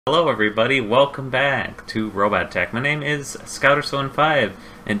Hello everybody, welcome back to Robot Tech. My name is Scouter007,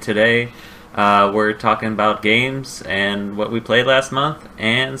 and today we're talking about games and what we played last month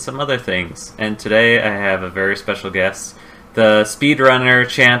and some other things. And today I have a very special guest, the speedrunner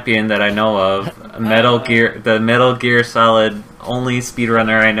champion that I know of, the Metal Gear Solid only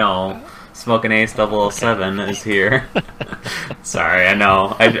speedrunner I know, Smokinace007 is here. Sorry, I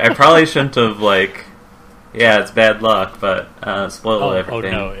know. I probably shouldn't have, yeah, it's bad luck, but spoil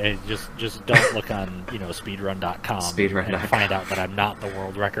everything. Oh no, just don't look on speedrun.com and find out that I'm not the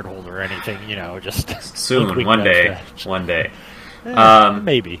world record holder or anything. Just soon, one day.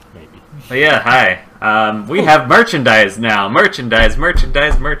 Maybe. But yeah, hi. We have merchandise now. Merchandise.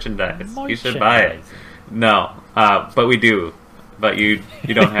 You should buy it. No, but we do. But you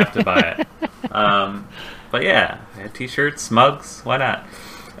don't have to buy it. But yeah, t-shirts, mugs. Why not?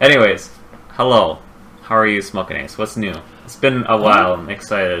 Anyways, hello. How are you, Smokinace? What's new? It's been a while. I'm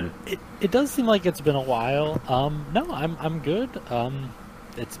excited. It does seem like it's been a while. No, I'm good.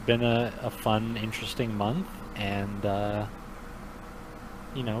 It's been a fun, interesting month, and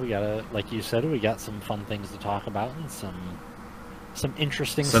we gotta, like you said, we got some fun things to talk about and some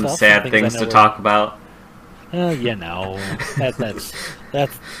interesting stuff. Some sad things to talk about. That's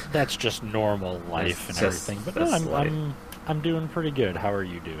just normal life and everything. But no, I'm doing pretty good. How are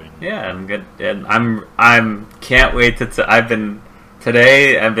you doing? Yeah, I'm good. And I'm can't wait to. I've been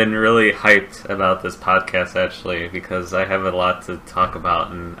really hyped about this podcast actually because I have a lot to talk about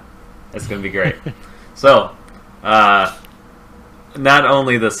and it's gonna be great. So, not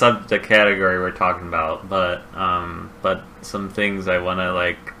only the subject category we're talking about, but some things I want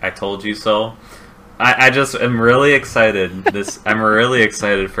to I told you so. I just am really excited. I'm really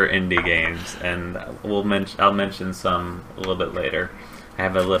excited for indie games, and I'll mention some a little bit later. I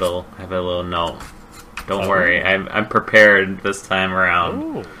have a little note. Don't worry, I'm prepared this time around.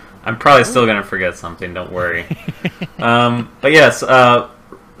 Ooh. I'm probably still gonna forget something. Don't worry. But yes.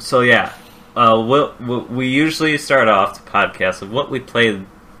 So yeah. We usually start off the podcast with what we played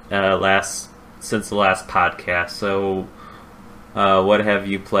since the last podcast. So, what have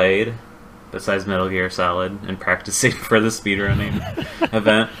you played? Besides Metal Gear Solid and practicing for the speedrunning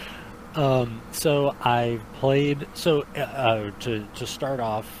event. So I played. So to start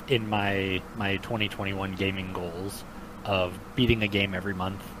off in my 2021 gaming goals of beating a game every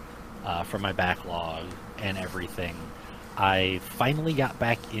month from my backlog and everything, I finally got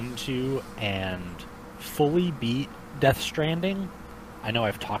back into and fully beat Death Stranding. I know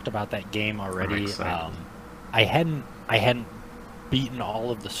I've talked about that game already. I hadn't beaten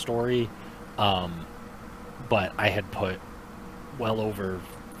all of the story. But I had put well over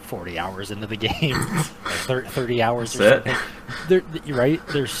 40 hours into the game, 30 hours or something. You're right.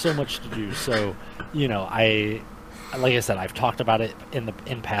 There's so much to do. So, like I said, I've talked about it in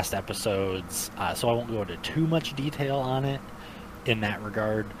past episodes, so I won't go into too much detail on it in that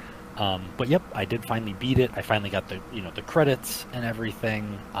regard. But yep, I did finally beat it. I finally got the credits and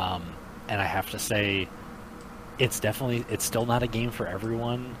everything. And I have to say, it's still not a game for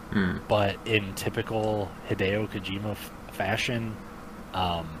everyone, but in typical Hideo Kojima fashion,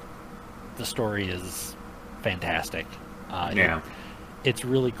 the story is fantastic. It's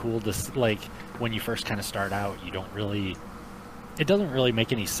really cool to when you first kind of start out, it doesn't really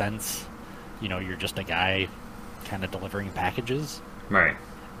make any sense. You're just a guy kind of delivering packages, right?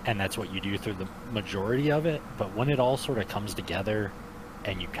 And that's what you do through the majority of it. But when it all sort of comes together,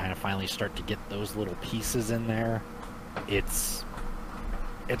 and you kind of finally start to get those little pieces in there, it's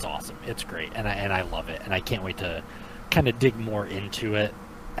awesome. It's great, and I love it, and I can't wait to kind of dig more into it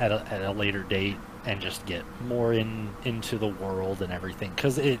at a later date and just get more into the world and everything,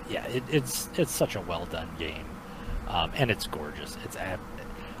 because it's such a well done game, and it's gorgeous.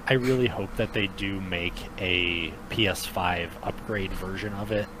 I really hope that they do make a PS5 upgrade version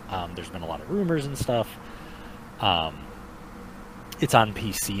of it. There's been a lot of rumors and stuff. It's on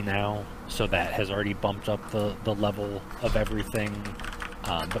PC now, so that has already bumped up the level of everything.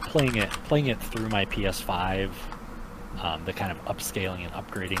 But playing it through my PS5, the kind of upscaling and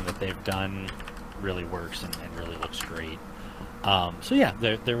upgrading that they've done really works and really looks great. So yeah,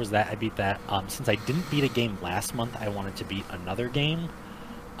 there was that. I beat that. Since I didn't beat a game last month, I wanted to beat another game.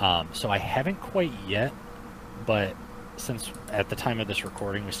 So I haven't quite yet, but since at the time of this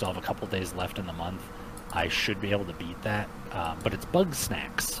recording we still have a couple days left in the month, I should be able to beat that. But it's Bug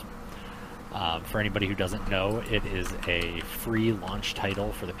Snacks. For anybody who doesn't know, it is a free launch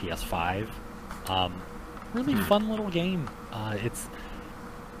title for the PS5. Really fun little game. It's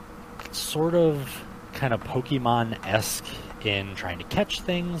sort of kind of Pokemon-esque in trying to catch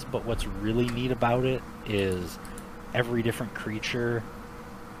things, but what's really neat about it is every different creature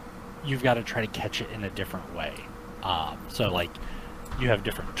you've got to try to catch it in a different way. So like you have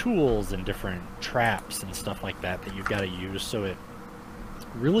different tools and different traps and stuff like that you've got to use. So it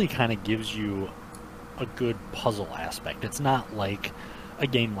really kind of gives you a good puzzle aspect. It's not like a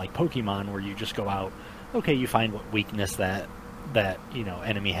game like Pokemon where you just go out, okay, you find what weakness that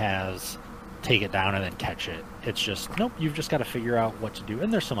enemy has, take it down and then catch it. It's just, nope, you've just got to figure out what to do.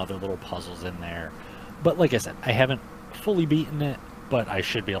 And there's some other little puzzles in there. But like I said, I haven't fully beaten it, but I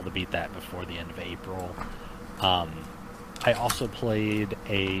should be able to beat that before the end of April. I also played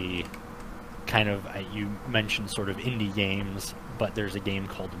a kind of, you mentioned sort of indie games, but there's a game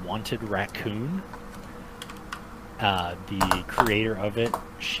called Wanted Raccoon. The creator of it,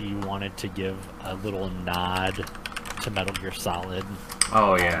 she wanted to give a little nod to Metal Gear Solid.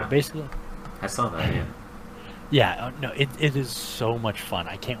 Oh, yeah. Basically. I saw that, yeah. Yeah, no, it is so much fun.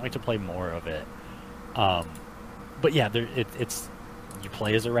 I can't wait to play more of it. But yeah, it's you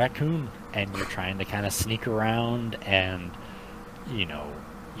play as a raccoon, and you're trying to kind of sneak around, and, you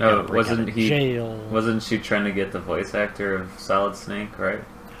break out of jail. Wasn't she trying to get the voice actor of Solid Snake, right?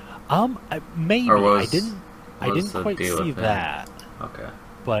 Maybe. I didn't quite see that. Okay.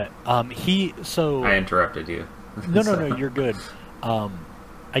 But I interrupted you. No, you're good.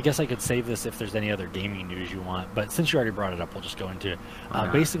 I guess I could save this if there's any other gaming news you want, but since you already brought it up, we'll just go into it.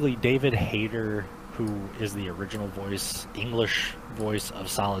 Basically, David Hayter, who is the original English voice of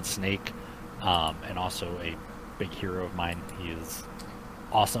Solid Snake, and also a big hero of mine. He is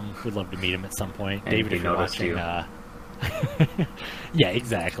awesome. We'd love to meet him at some point. And David, if you're watching, yeah,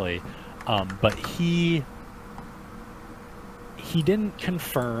 exactly. But he didn't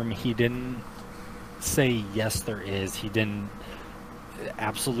confirm. He didn't say yes, there is. He didn't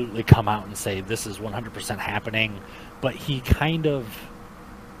absolutely come out and say this is 100% happening. But he kind of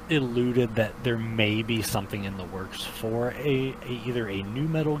alluded that there may be something in the works for either a new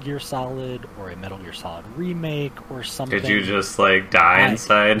Metal Gear Solid or a Metal Gear Solid remake or something. Did you just die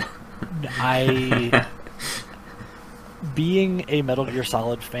inside? Being a Metal Gear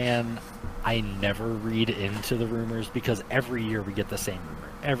Solid fan, I never read into the rumors because every year we get the same rumor.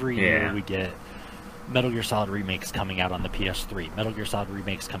 Every year we get Metal Gear Solid remakes coming out on the PS3, Metal Gear Solid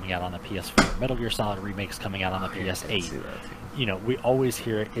remakes coming out on the PS4, Metal Gear Solid remakes coming out on the PS8. We always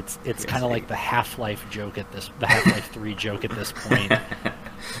hear it. It's kind of like the Half-Life joke the Half-Life 3 joke at this point.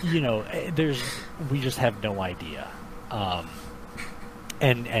 We just have no idea.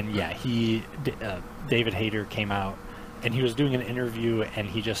 David Hayter came out and he was doing an interview and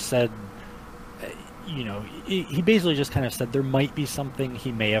he just said, he basically just kind of said there might be something.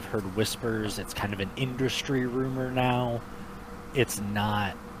 He may have heard whispers. It's kind of an industry rumor now. It's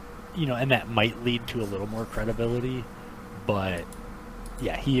not, and that might lead to a little more credibility. But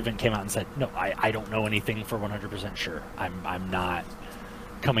yeah, he even came out and said, no, I don't know anything for 100% sure. I'm not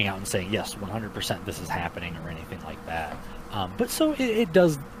coming out and saying, yes, 100% this is happening or anything like that. But so it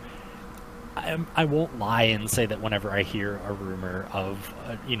does. I won't lie and say that whenever I hear a rumor of,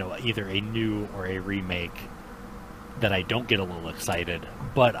 either a new or a remake, that I don't get a little excited,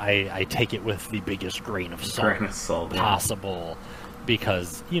 but I take it with the biggest grain of salt possible,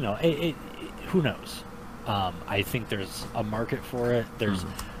 because, who knows? I think there's a market for it.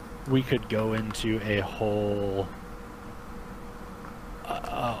 We could go into a whole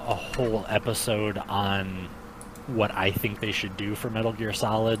episode on what I think they should do for Metal Gear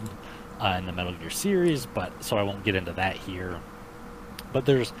Solid in the Metal Gear series, so I won't get into that here. But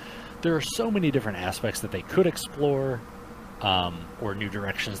there are so many different aspects that they could explore, or new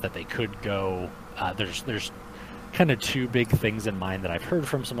directions that they could go. There's kind of two big things in mind that I've heard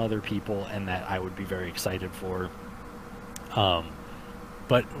from some other people and that I would be very excited for.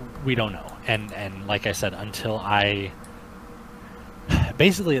 But we don't know. And like I said, until I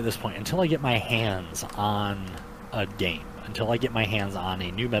get my hands on a game, until I get my hands on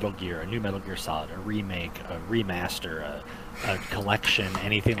a new Metal Gear, a new Metal Gear Solid, a remake, a remaster, a collection,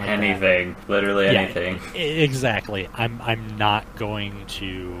 anything like that. Anything. Literally anything. Exactly. I'm not going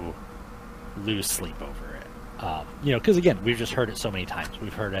to lose sleep over it. Because again, we've just heard it so many times.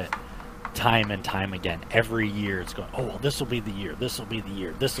 We've heard it time and time again. Every year it's going, oh, well, this will be the year, this will be the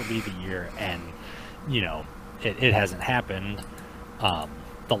year, this will be the year. And, it hasn't happened.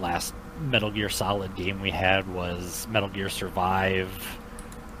 The last Metal Gear Solid game we had was Metal Gear Survive,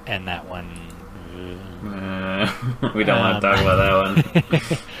 and that one... we don't want to talk about that one,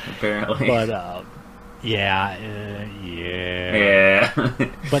 apparently. But, yeah.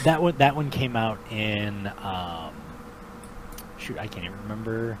 But that one came out in... shoot, I can't even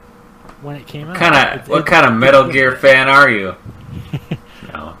remember when it came out. What kind of Metal Gear fan are you?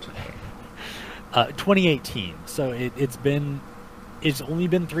 No. 2018. So it's been it's only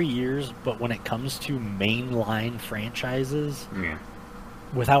been 3 years, but when it comes to mainline franchises, Yeah.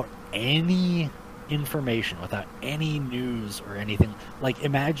 without any information, without any news or anything, like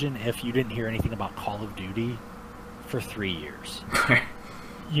imagine if you didn't hear anything about Call of Duty for 3 years.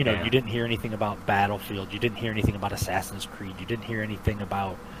 You know, Yeah. you didn't hear anything about Battlefield, you didn't hear anything about Assassin's Creed, you didn't hear anything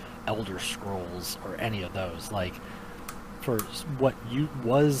about Elder Scrolls or any of those. Like, for what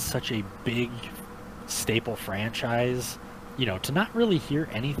was such a big staple franchise, you know, to not really hear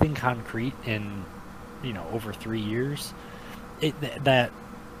anything concrete in, you know, over 3 years, that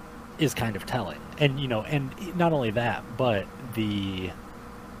is kind of telling. And, you know, and not only that, but the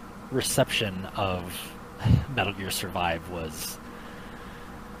reception of Metal Gear Survive was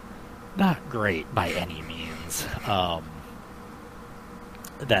not great by any means.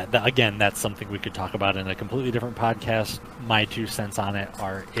 That again, that's something we could talk about in a completely different podcast. My 2 cents on it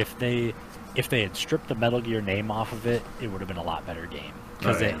are, if they had stripped the Metal Gear name off of it, it would have been a lot better game.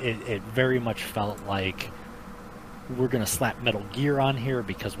 Because it very much felt like, we're going to slap Metal Gear on here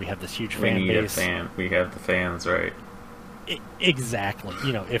because we have this huge fan base. We have the fans, right? Exactly.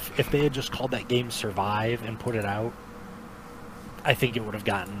 You know, if they had just called that game Survive and put it out, I think it would have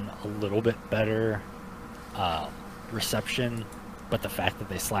gotten a little bit better reception. But the fact that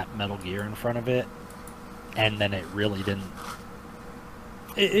they slapped Metal Gear in front of it, and then it really didn't.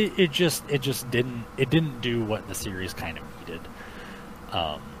 It just didn't do what the series kind of needed.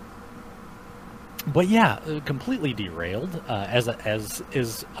 But yeah, completely derailed, as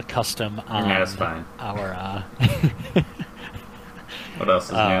is a custom on that's fine. our. What else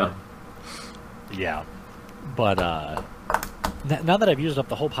is new? Yeah, but now that I've used up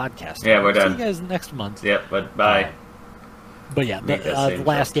the whole podcast, yeah, we're done. See you guys next month. Yep, but bye. But yeah, Make that the same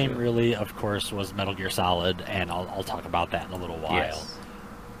last joke, game too. really, of course, was Metal Gear Solid, and I'll talk about that in a little while. Yes.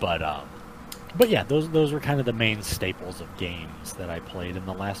 But yeah, those were kind of the main staples of games that I played in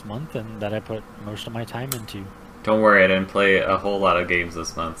the last month, and that I put most of my time into. Don't worry, I didn't play a whole lot of games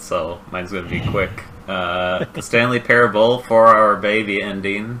this month, so mine's going to be quick. The Stanley Parable 4-hour baby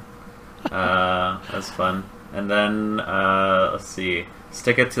ending. That's fun. And then, let's see,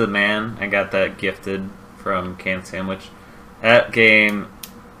 Stick It to the Man. I got that gifted from Canned Sandwich. That game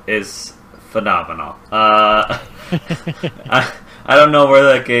is phenomenal. I don't know where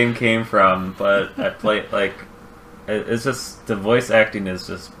that game came from, but I played, like, it's just, the voice acting is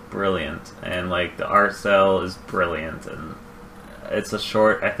just brilliant, and, like, the art style is brilliant, and it's a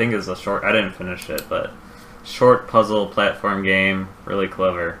short, I didn't finish it, but short puzzle platform game, really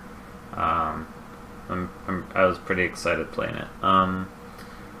clever. I was pretty excited playing it.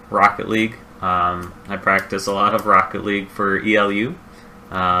 Rocket League. I practiced a lot of Rocket League for ELU.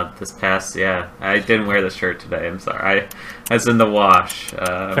 This past, I didn't wear the shirt today. I'm sorry. I was in the wash.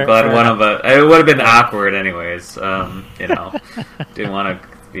 I'm glad it would have been awkward anyways. You know, didn't want to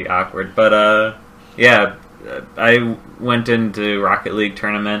be awkward. But I went into Rocket League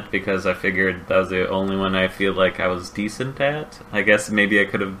tournament because I figured that was the only one I feel like I was decent at. I guess maybe I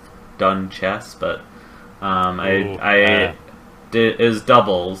could have done chess, but I did is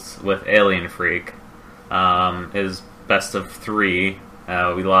doubles with Alien Freak. Is best of 3.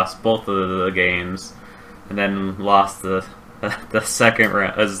 We lost both of the games, and then lost the second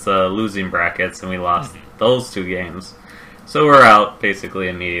round as the losing brackets, and we lost those 2 games. So we're out basically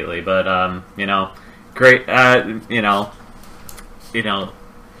immediately. But you know, great. You know,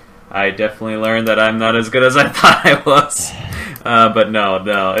 I definitely learned that I'm not as good as I thought I was. But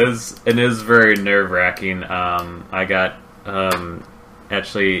no, it is very nerve wracking. I got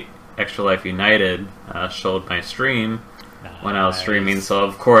actually Extra Life United showed my stream when I was streaming, so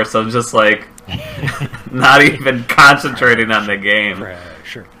of course I'm just like not even concentrating on the game.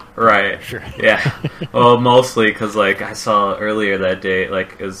 Sure. Right. Sure. Yeah. Well, mostly because like I saw earlier that day,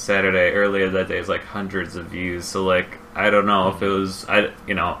 like it was Saturday. Earlier that day, it was like hundreds of views. So like I don't know if it was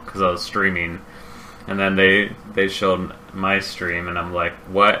because I was streaming, and then they showed my stream, and I'm like,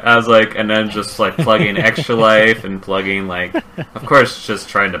 what? I was like, and then just like plugging Extra Life and plugging like, of course, just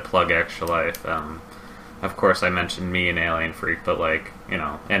trying to plug Extra Life. Of course, I mentioned me and Alien Freak, but like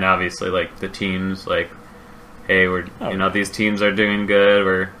and obviously like the teams, like, hey, we're these teams are doing good.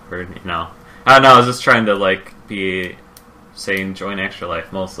 We're I don't know. I was just trying to like be saying join Extra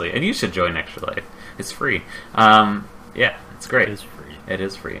Life mostly, and you should join Extra Life. It's free. Yeah, it's great. It is free. It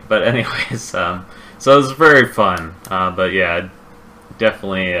is free. But anyways, so it was very fun. But yeah,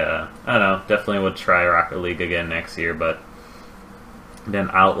 definitely. I don't know. Definitely would try Rocket League again next year. But then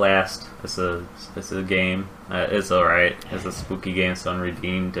Outlast. It's a game. It's alright. It's a spooky game, so I'm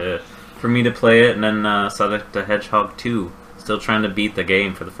redeemed for me to play it. And then Sonic the Hedgehog 2. Still trying to beat the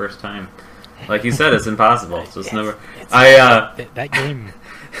game for the first time. Like you said, it's impossible. It's just never. That game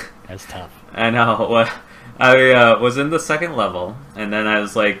is tough. I know. What I was in the second level, and then I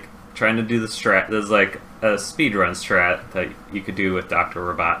was like trying to do the strat. There's like a speedrun strat that you could do with Dr.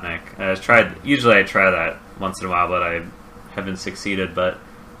 Robotnik. Usually I try that once in a while, but I haven't succeeded. But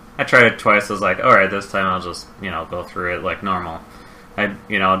I tried it twice. I was like, all right, this time I'll just go through it like normal. I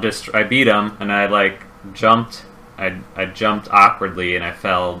beat him, and I like jumped. I jumped awkwardly, and I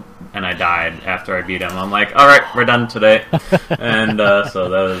fell, and I died after I beat him. I'm like, all right, we're done today. And so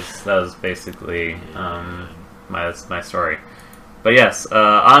that was basically my story. But yes,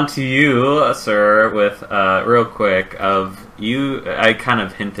 on to you, sir, with real quick of you. I kind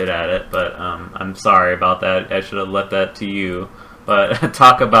of hinted at it, but I'm sorry about that. I should have left that to you. But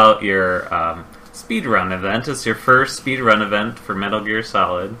talk about your speedrun event. It's your first speedrun event for Metal Gear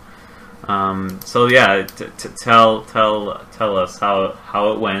Solid. So yeah, tell us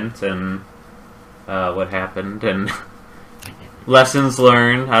how it went and what happened and lessons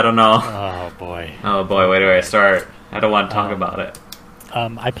learned. I don't know. Oh boy. Where do I start? I don't want to talk about it.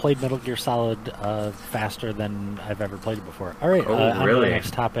 I played Metal Gear Solid faster than I've ever played it before. All right, on to the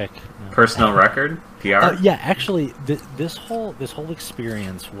next topic. Personal record? PR? Yeah, actually, this whole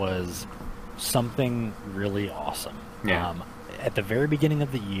experience was something really awesome. Yeah. At the very beginning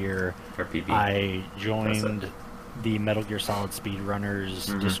of the year, I joined the Metal Gear Solid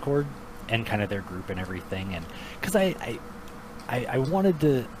Speedrunners Discord and kind of their group and everything, and because I wanted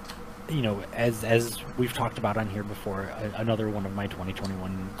to. As we've talked about on here before, another one of my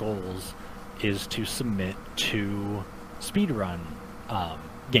 2021 goals is to submit to speedrun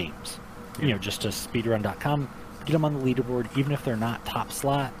games. Yeah. Just to speedrun.com, get them on the leaderboard, even if they're not top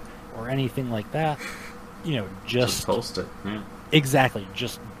slot or anything like that. Just post it. Yeah. Exactly.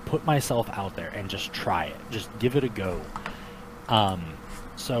 Just put myself out there and just try it. Just give it a go.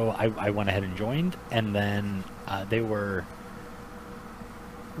 So I went ahead and joined, and then they were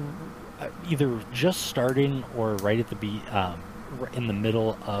either just starting or right at the in the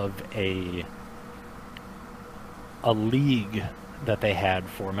middle of a league that they had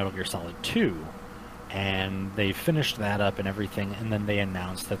for Metal Gear Solid 2, and they finished that up and everything, and then they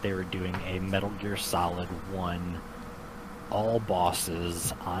announced that they were doing a Metal Gear Solid 1 all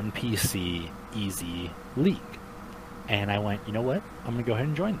bosses on PC easy league. And I went, you know what, I'm gonna go ahead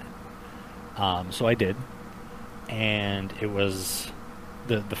and join that. So I did, and it was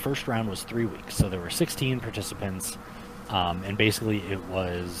the first round was 3 weeks, so there were 16 participants, and basically it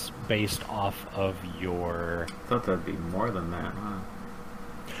was based off of your... I thought that'd be more than that,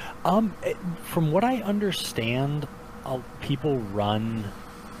 huh? From what I understand, people run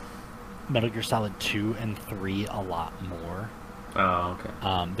Metal Gear Solid 2 and 3 a lot more. Oh,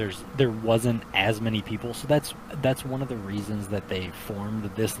 okay. There wasn't as many people, so that's one of the reasons that they formed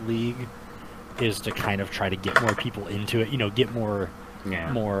this league, is to kind of try to get more people into it, get more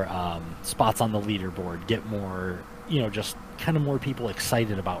spots on the leaderboard, get more, just kind of more people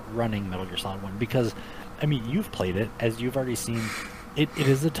excited about running Metal Gear Solid 1, because, I mean, you've played it, as you've already seen, it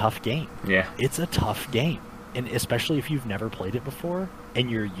is a tough game. Yeah. It's a tough game, and especially if you've never played it before, and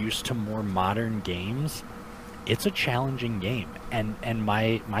you're used to more modern games, it's a challenging game, and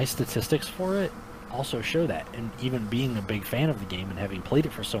my statistics for it also show that, and even being a big fan of the game and having played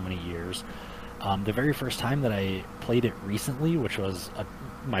it for so many years, the very first time that I played it recently, which was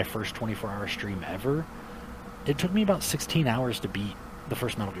my first 24-hour stream ever, it took me about 16 hours to beat the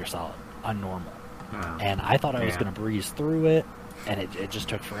first Metal Gear Solid on normal. Wow. And I thought I was going to breeze through it, and it just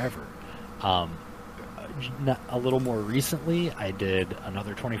took forever. A little more recently, I did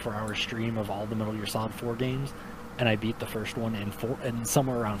another 24-hour stream of all the Metal Gear Solid 4 games, and I beat the first one in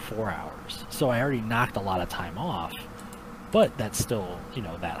somewhere around 4 hours. So I already knocked a lot of time off, but that's still,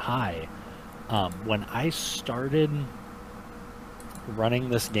 that high. When I started running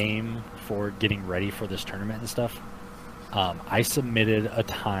this game for getting ready for this tournament and stuff, I submitted a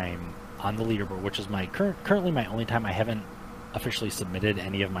time on the leaderboard, which is my currently my only time. I haven't officially submitted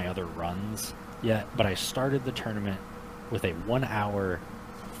any of my other runs yet, but I started the tournament with a 1 hour,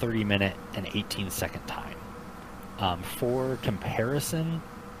 30 minute, and 18-second time. For comparison,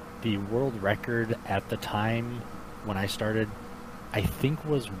 the world record at the time when I started, I think,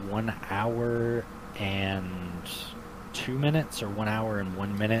 was 1 hour and 2 minutes, or 1 hour and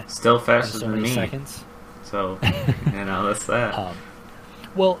 1 minute. Still faster so than many me. Seconds. So, that's that.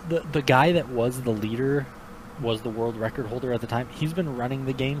 Well, the guy that was the leader, was the world record holder at the time. He's been running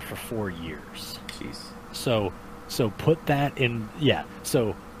the game for 4 years. Jeez. So put that in. Yeah.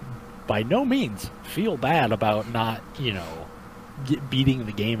 So by no means feel bad about not, beating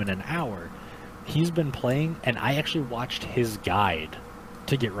the game in an hour. He's been playing, and I actually watched his guide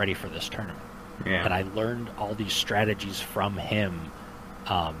to get ready for this tournament. Yeah. And I learned all these strategies from him.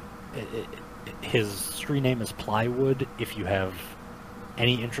 His stream name is Plywood. If you have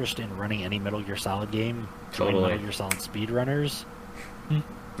any interest in running any Metal Gear Solid game, join Totally. Metal Gear Solid Speedrunners.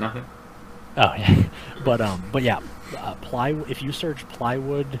 Nothing. Oh yeah, but yeah, if you search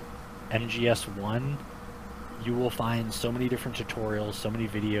Plywood MGS1, you will find so many different tutorials, so many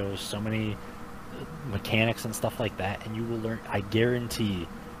videos, so many mechanics and stuff like that, and you will learn. I guarantee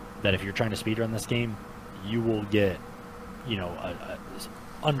that if you're trying to speedrun this game, you will get, you know,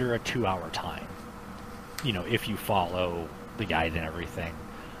 under a 2-hour time. You know, if you follow the guide and everything.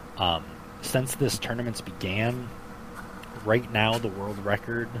 Since this tournament's began, right now the world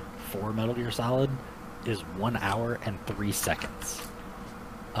record for Metal Gear Solid is 1 hour and 3 seconds.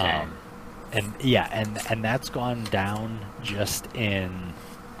 And yeah, and that's gone down just in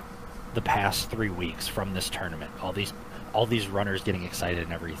the past 3 weeks from this tournament. All these runners getting excited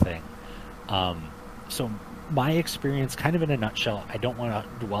and everything. So my experience, kind of in a nutshell, I don't want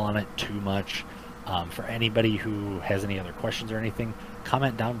to dwell on it too much. For anybody who has any other questions or anything,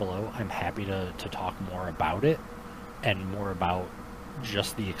 comment down below. I'm happy to talk more about it and more about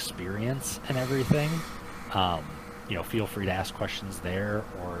just the experience and everything. You know, feel free to ask questions there,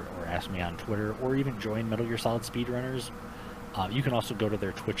 or ask me on Twitter, or even join Metal Gear Solid Speedrunners. You can also go to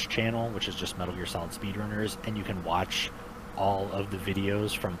their Twitch channel, which is just Metal Gear Solid Speedrunners, and you can watch all of the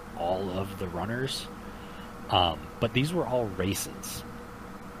videos from all of the runners. But these were all races.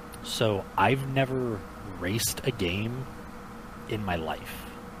 So I've never raced a game in my life,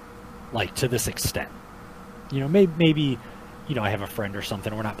 like to this extent. You know, maybe you know, I have a friend or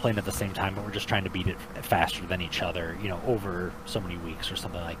something, we're not playing at the same time, but we're just trying to beat it faster than each other, you know, over so many weeks or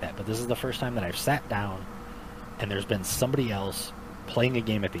something like that. But this is the first time that I've sat down and there's been somebody else playing a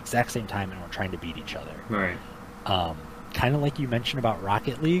game at the exact same time and we're trying to beat each other. Right. Kind of like you mentioned about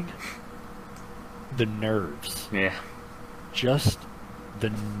Rocket League, the nerves. Yeah. Just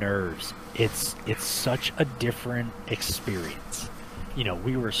the nerves. It's such a different experience. You know,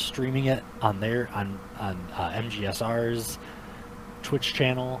 we were streaming it on MGSR's Twitch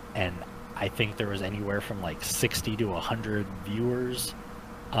channel, and I think there was anywhere from like 60 to 100 viewers.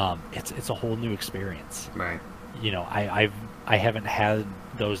 It's a whole new experience. Right. You know, I haven't had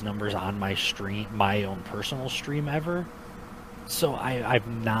those numbers on my stream, my own personal stream ever. So I've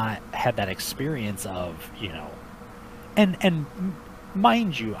not had that experience of, you know, and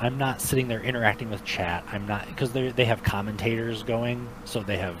mind you, I'm not sitting there interacting with chat. I'm not, because they have commentators going. So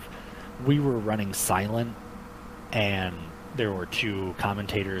we were running silent, and there were 2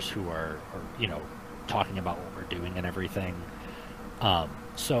 commentators who are you know, talking about what we're doing and everything.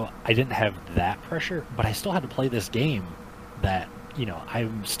 So I didn't have that pressure, but I still had to play this game that, you know,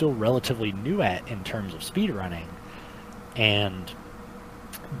 I'm still relatively new at in terms of speedrunning. And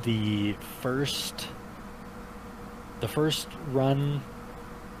the first run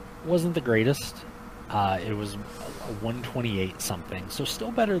wasn't the greatest. It was a 128 something, so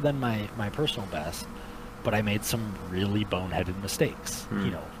still better than my personal best, but I made some really boneheaded mistakes.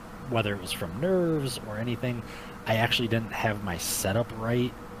 You know, whether it was from nerves or anything. I actually didn't have my setup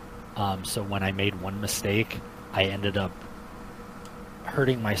right, so when I made one mistake, I ended up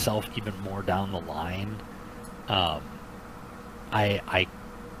hurting myself even more down the line.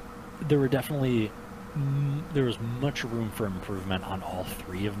 There was much room for improvement on all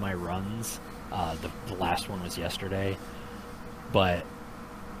 3 of my runs. The last one was yesterday, but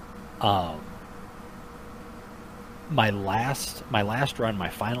my last run, my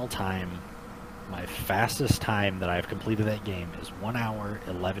final time, my fastest time that I've completed that game is 1 hour,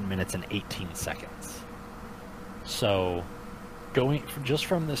 11 minutes, and 18 seconds. So, just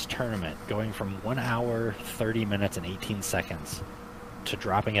from this tournament, going from 1 hour, 30 minutes, and 18 seconds to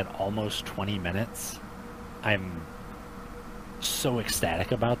dropping at almost 20 minutes, I'm so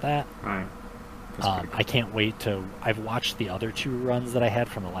ecstatic about that. Right. I can't wait to... I've watched the other 2 runs that I had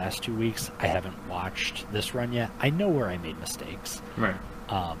from the last 2 weeks. I haven't watched this run yet. I know where I made mistakes. Right.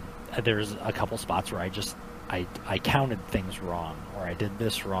 There's a couple spots where I counted things wrong, or I did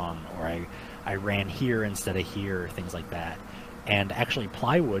this wrong, or I ran here instead of here, things like that. And actually,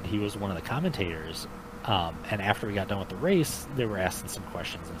 Plywood, he was one of the commentators, and after we got done with the race, they were asking some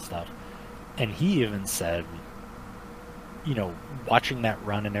questions and stuff. And he even said, you know, watching that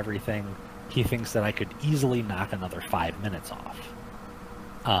run and everything, he thinks that I could easily knock another 5 minutes off.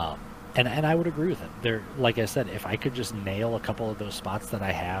 And I would agree with him. There, like I said, if I could just nail a couple of those spots that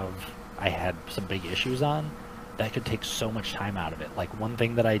I had some big issues on, that could take so much time out of it. Like, one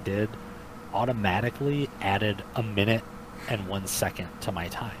thing that I did automatically added 1 minute and 1 second to my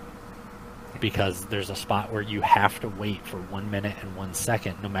time. because there's a spot where you have to wait for 1 minute and 1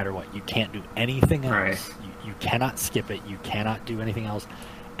 second, no matter what. You can't do anything else. Right. You cannot skip it. You cannot do anything else.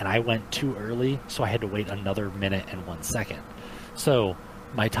 And I went too early, so I had to wait another minute and 1 second. So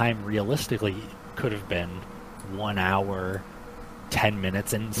my time realistically could have been 1 hour, 10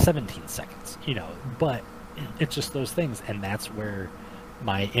 minutes, and 17 seconds, but it's just those things. And that's where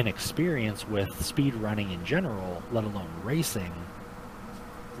my inexperience with speed running in general, let alone racing,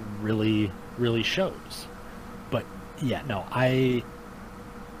 really, really shows. But yeah, no,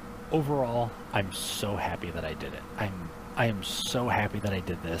 overall, I'm so happy that I did it. I am so happy that I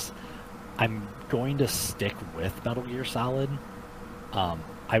did this. I'm going to stick with Metal Gear Solid.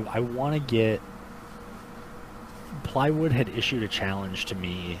 I want to get... Plywood had issued a challenge to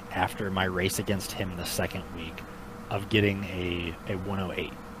me after my race against him the second week of getting a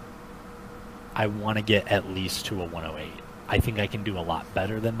 108. I want to get at least to a 108. I think I can do a lot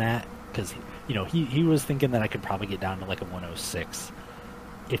better than that, because he was thinking that I could probably get down to like a 106.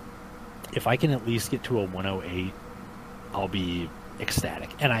 If I can at least get to a 108, I'll be ecstatic.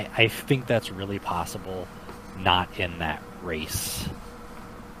 And I think that's really possible, not in that race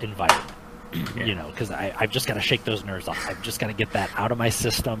environment. Yeah. Because I've just got to shake those nerves off. I've just got to get that out of my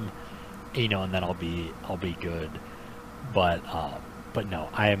system, and then I'll be good. But no,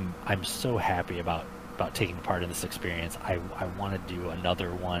 I'm so happy about taking part in this experience. I want to do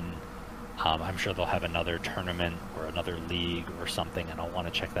another one. I'm sure they'll have another tournament or another league or something, and I'll want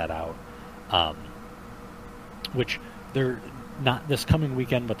to check that out. Which they're not this coming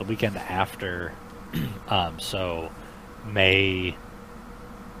weekend, but the weekend after. So May.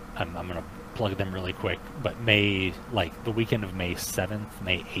 I'm gonna plug them really quick, but May, like the weekend of May 7th,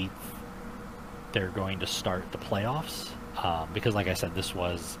 May 8th, they're going to start the playoffs, because like I said, this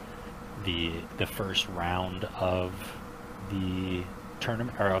was the first round of the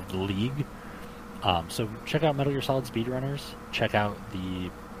tournament, or of the league. So check out Metal Gear Solid Speedrunners, check out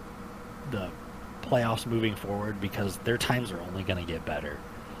the playoffs moving forward, because their times are only going to get better.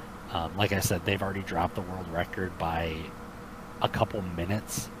 Like I said, they've already dropped the world record by a couple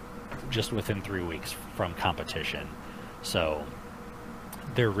minutes just within 3 weeks from competition. So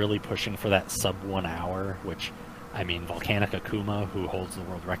they're really pushing for that sub 1 hour, which, I mean, Volcanic Akuma, who holds the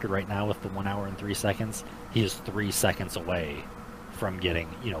world record right now with the 1 hour and 3 seconds, he is 3 seconds away from getting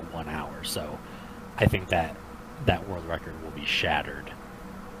 1 hour. So I think that world record will be shattered.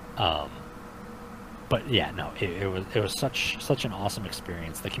 But yeah, no, it was such an awesome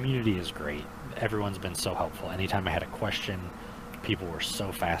experience. The community is great. Everyone's been so helpful. Anytime I had a question, people were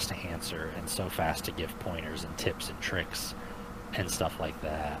so fast to answer and so fast to give pointers and tips and tricks and stuff like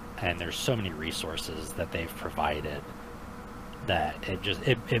that. And there's so many resources that they've provided that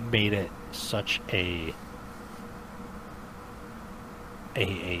it made it such an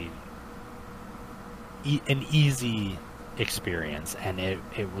easy experience, and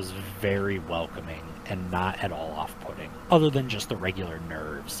it was very welcoming and not at all off-putting, other than just the regular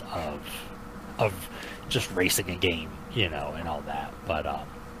nerves of just racing a game, and all that. But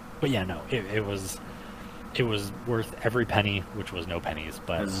yeah, no, it was worth every penny, which was no pennies,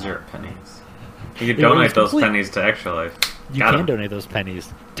 but 0 pennies. You could donate those pennies to Extra Life. You can donate those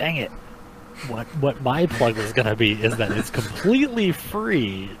pennies. Dang it. What my plug is going to be is that it's completely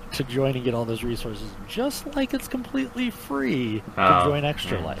free to join and get all those resources, just like it's completely free to join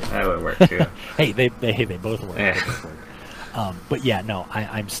Extra Life. That would work too. Hey, they both work. Yeah. They both work. But yeah, no,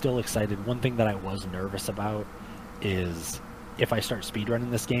 I'm still excited. One thing that I was nervous about is, if I start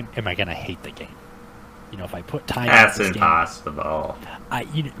speedrunning this game, am I going to hate the game? If I put time That's into this impossible.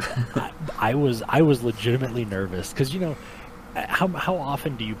 game, I was legitimately nervous, because how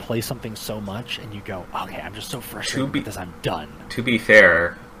often do you play something so much and you go, okay, I'm just so frustrated with this, I'm done. To be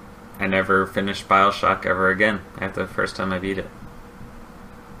fair, I never finished BioShock ever again after the first time I beat it.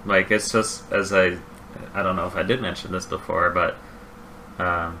 Like, it's just, as I don't know if I did mention this before, but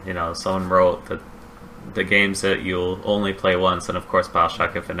someone wrote that the games that you'll only play once, and of course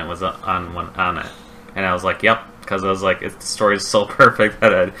BioShock Infinite was on it. And I was like, yep, because I was like, the story's so perfect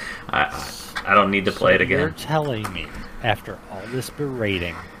that I don't need to play it again. You're telling me, after all this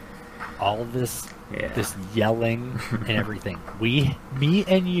berating, all this this yelling and everything, me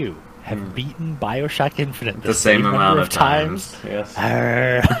and you have beaten BioShock Infinite the same amount of times? Yes.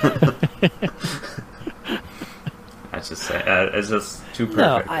 I should say, it's just too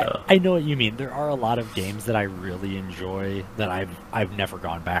perfect. No, I know what you mean. There are a lot of games that I really enjoy that I've never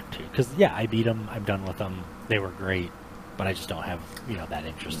gone back to, because I beat them, I'm done with them, they were great, but I just don't have that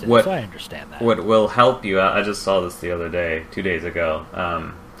interest in it, so I understand that. What will help you, I just saw this the other day, 2 days ago,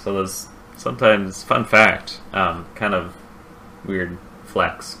 so there's sometimes, fun fact, kind of weird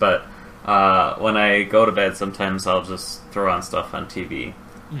flex, but when I go to bed, sometimes I'll just throw on stuff on TV.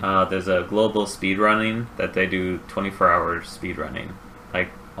 There's a global speedrunning that they do 24-hour speedrunning, like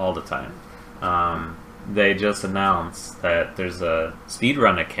all the time. They just announced that there's a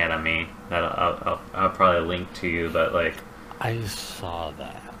speedrun academy that I'll probably link to you, but like I saw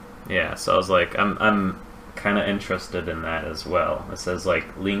that. Yeah, so I was like, I'm kind of interested in that as well. It says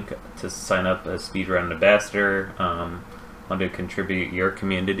like link to sign up as speedrun ambassador. Want to contribute your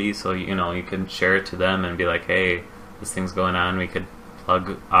community, so you can share it to them and be like, hey, this thing's going on. We could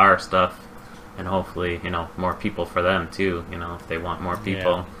plug our stuff, and hopefully more people for them too. If they want more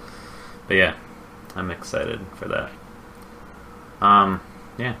people. Yeah. But yeah, I'm excited for that.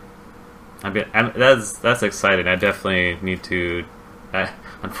 Yeah, that's exciting. I definitely need to.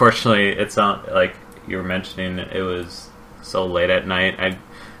 Unfortunately, it's not like you were mentioning. It was so late at night.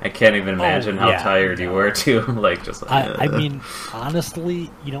 I can't even imagine how tired you were too. Like just. Like, I mean,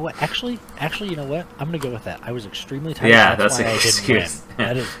 honestly, you know what? Actually, you know what? I'm gonna go with that. I was extremely tired. Yeah, that's why an excuse.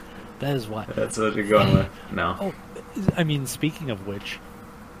 That is why. That's what you're going with. No. Oh, I mean, speaking of which,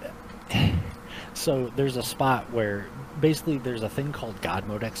 so there's a spot where basically there's a thing called God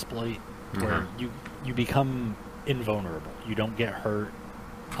mode exploit where you become invulnerable. You don't get hurt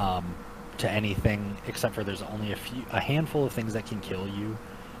to anything except for there's only a handful of things that can kill you.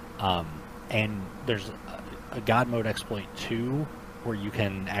 And there's a God mode exploit 2 where you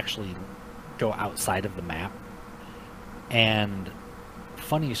can actually go outside of the map. And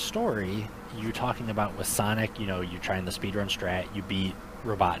funny story, you talking about with Sonic, you're trying the speedrun strat, you beat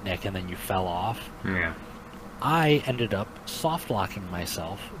Robotnik and then you fell off. Yeah. I ended up soft locking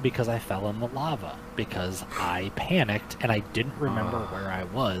myself because I fell in the lava because I panicked and I didn't remember where I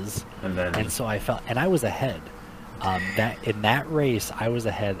was, and so I fell and I was ahead. In that race I was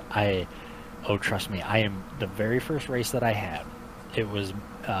ahead. Trust me, I am the very first race that I had. It was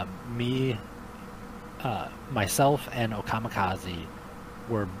me, myself, and Okamikaze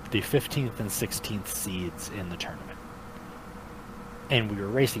were the 15th and 16th seeds in the tournament, and we were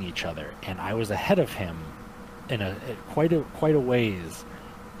racing each other, and I was ahead of him in quite a ways,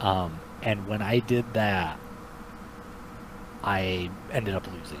 and when I did that, I ended up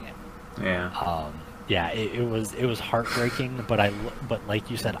losing it. Yeah. It was heartbreaking, but like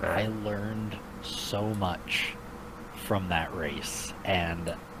you said, I learned so much from that race,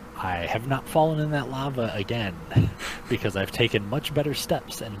 and I have not fallen in that lava again because I've taken much better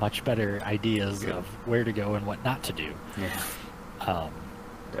steps and much better ideas of where to go and what not to do. Yeah.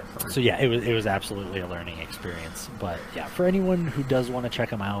 Definitely. So yeah, it was absolutely a learning experience. But yeah, for anyone who does want to check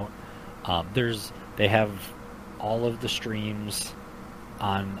them out, they have all of the streams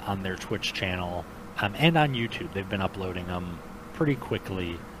on their Twitch channel and on YouTube. They've been uploading them pretty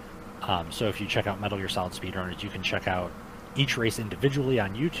quickly. So if you check out Metal Gear Solid Speedrunners, you can check out each race individually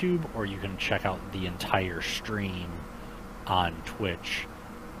on YouTube, or you can check out the entire stream on Twitch.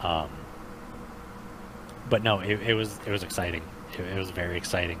 But no, it was exciting. It was very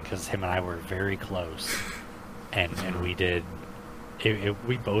exciting because him and I were very close, and we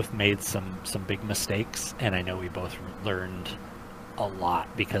both made some big mistakes, and I know we both learned a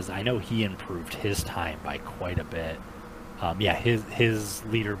lot because I know he improved his time by quite a bit. His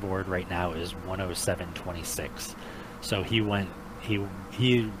leaderboard right now is 107.26, so he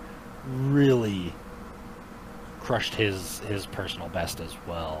really crushed his personal best as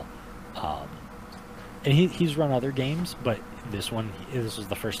well. And he's run other games, but this was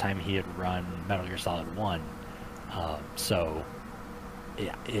the first time he had run Metal Gear Solid 1. So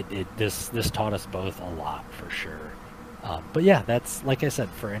yeah, this taught us both a lot for sure. But yeah, that's, like I said,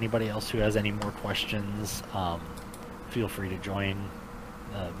 for anybody else who has any more questions, feel free to join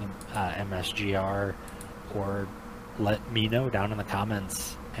the MSGR or let me know down in the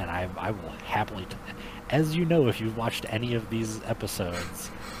comments, and I will happily as you know, if you've watched any of these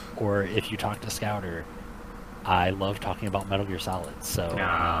episodes or if you talk to Scouter, I love talking about Metal Gear Solid. So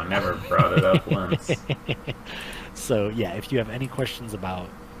never brought it up once. So yeah, if you have any questions about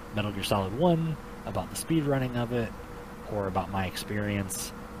Metal Gear Solid 1, about the speed running of it, or about my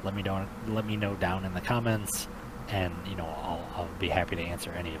experience, let me know down in the comments, and I'll be happy to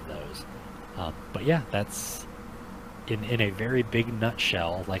answer any of those. But yeah, that's in a very big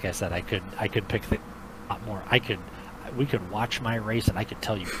nutshell. Like I said, I could pick a lot more. We could watch my race, and I could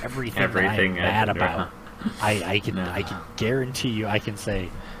tell you everything that I'm mad about. I can guarantee you, I can say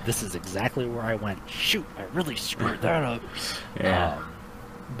this is exactly where I went. Shoot, I really screwed that up. Yeah.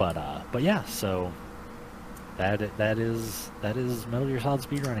 But yeah, so that is Metal Gear Solid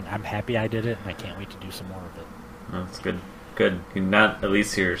speedrunning. I'm happy I did it, and I can't wait to do some more of it. That's good. Good. At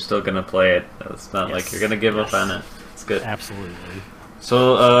least you're still gonna play it. It's not like you're gonna give up on it. It's good. Absolutely.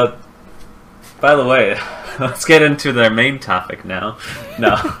 So By the way, let's get into their main topic now.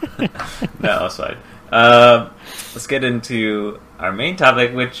 No, no, it's fine. Let's get into our main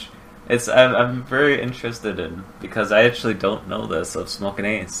topic, which is I'm very interested in because I actually don't know this of Smoking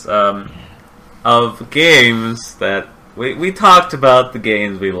Ace. Of games that we talked about the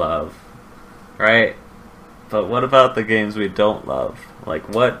games we love, right? But what about the games we don't love? Like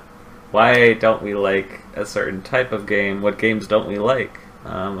why don't we like a certain type of game? What games don't we like?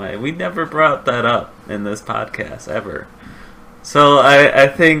 We never brought that up in this podcast ever. So I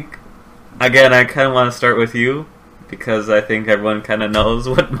think, again, I kind of want to start with you because I think everyone kind of knows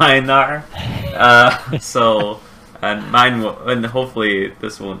what mine are. And mine will, and hopefully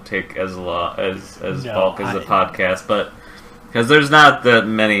this won't take as long as bulk as the podcast, but because there's not that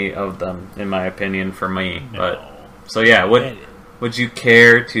many of them, in my opinion, for me. No. But so yeah, would you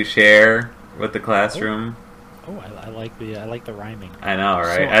care to share with the classroom? I like the rhyming. I know,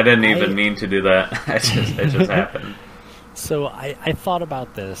 right? So I didn't even mean to do that. it just happened. So I thought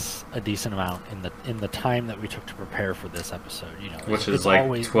about this a decent amount in the time that we took to prepare for this episode. Which is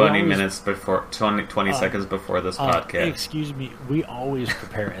like 20 minutes before, 20 seconds before this podcast. Excuse me, we always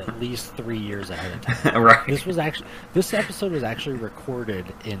prepare at least 3 years ahead of time. Right. This episode was actually recorded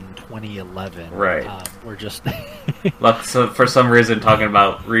in 2011. Right. We're just look. So for some reason, talking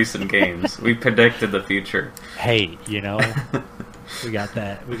about recent games, we predicted the future. Hey, We got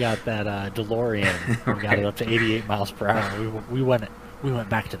that DeLorean. We got it up to 88 miles per hour. We went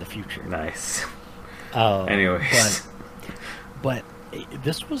back to the future. Nice. Anyways, but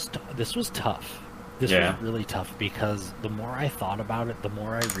this was tough. This was really tough because the more I thought about it, the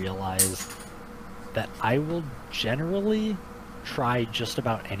more I realized that I will generally try just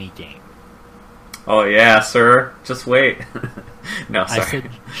about any game. Oh yeah, sir. Just wait. No, sorry. I said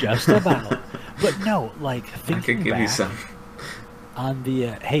just about, but no, like thinking I could give you some. On the,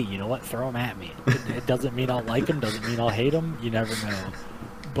 hey, you know what? Throw them at me. It doesn't mean I'll like them. Doesn't mean I'll hate them. You never know.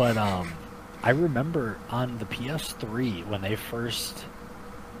 But I remember on the PS3 when they first,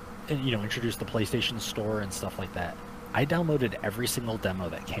 introduced the PlayStation Store and stuff like that. I downloaded every single demo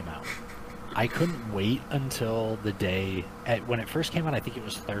that came out. I couldn't wait until the day when it first came out. I think it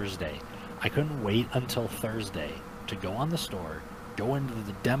was Thursday. I couldn't wait until Thursday to go on the store, go into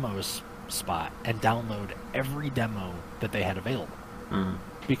the demos spot, and download every demo that they had available.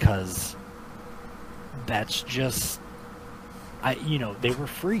 Because that's just, they were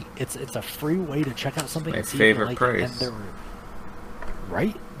free. It's a free way to check out something. My favorite price. And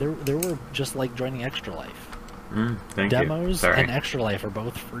there were just like joining Extra Life. Demos and Extra Life are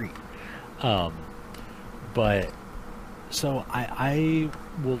both free. But so I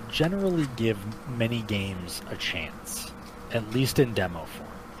will generally give many games a chance, at least in demo form.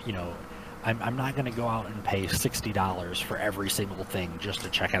 I'm not going to go out and pay $60 for every single thing just to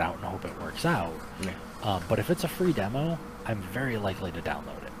check it out and hope it works out. Yeah. But if it's a free demo, I'm very likely to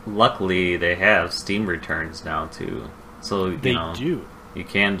download it. Luckily, they have Steam returns now, too. So, they do. You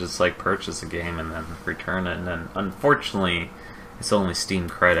can just, purchase a game and then return it. And then, unfortunately, it's only Steam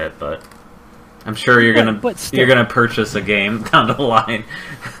credit, but I'm sure you're gonna purchase a game down the line.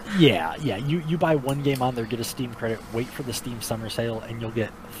 Yeah. You buy one game on there, get a Steam credit, wait for the Steam summer sale, and you'll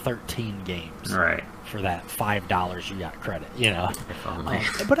get 13 games. Right. For that $5 you got credit.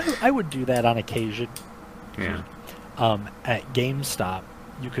 But I would do that on occasion. Yeah. At GameStop,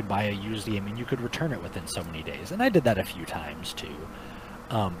 you could buy a used game and you could return it within so many days, and I did that a few times too.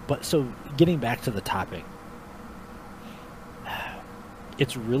 But so getting back to the topic.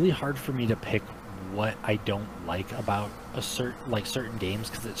 It's really hard for me to pick what I don't like about certain games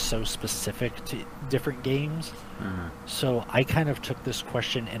because it's so specific to different games. So I kind of took this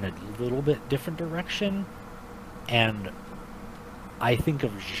question in a little bit different direction, and I think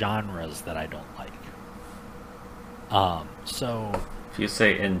of genres that I don't like. So if you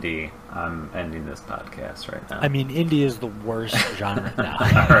say indie, I'm ending this podcast right now. I mean, indie is the worst genre now.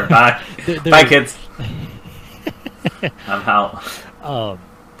 Alright, bye. Bye, kids. I'm out.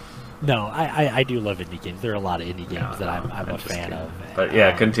 No, I do love indie games. There are a lot of indie games that I'm a fan of. But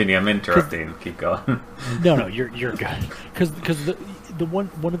yeah, continue. I'm interrupting. Keep going. No, you're good. Because the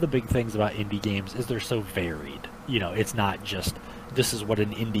one of the big things about indie games is they're so varied. It's not just this is what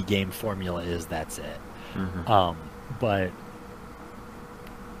an indie game formula is. That's it. But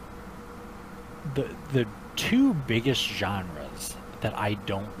the two biggest genres that I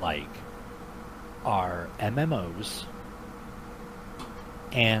don't like are MMOs.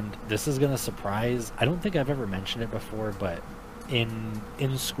 And this is going to surprise... I don't think I've ever mentioned it before, but in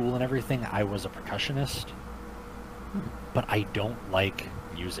school and everything, I was a percussionist. But I don't like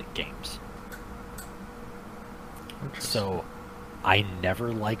music games. So I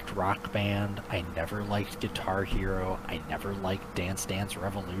never liked Rock Band. I never liked Guitar Hero. I never liked Dance Dance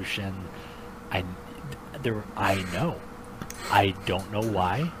Revolution. I know. I don't know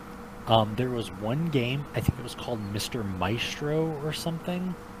why. There was one game, I think it was called Mr. Maestro or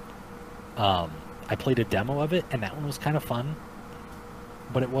something. I played a demo of it, and that one was kind of fun.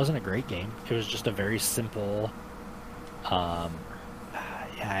 But it wasn't a great game. It was just a very simple... I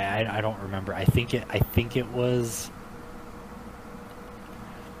don't remember. I think it was...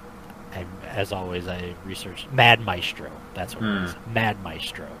 as always, I researched Mad Maestro. That's what it was. Mad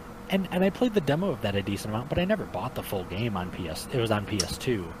Maestro. And I played the demo of that a decent amount, but I never bought the full game on PS. It was on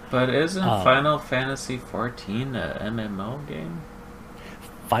PS2. But isn't Final Fantasy XIV a MMO game?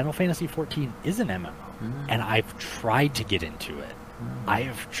 Final Fantasy XIV is an MMO, and I've tried to get into it. I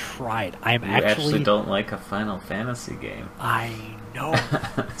have tried. You actually don't like a Final Fantasy game. I know.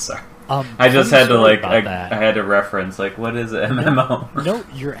 Sorry. I just had to I had to reference what is an MMO? No,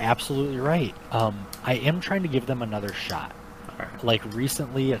 you're absolutely right. I am trying to give them another shot. Right. Like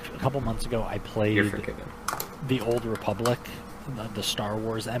recently, a couple months ago, I played the Old Republic, the Star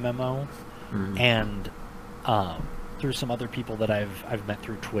Wars MMO, and through some other people that I've met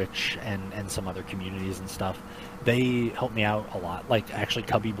through Twitch and some other communities and stuff, they helped me out a lot. Like actually,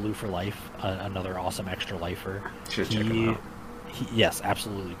 Cubby Blue for Life, another awesome extra lifer. Should check him out. Yes,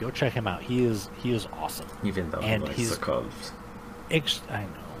 absolutely. Go check him out. He is awesome. Even though he likes the Cubs. I know.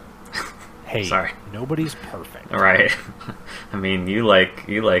 Hey, sorry. Nobody's perfect. Right. I mean, you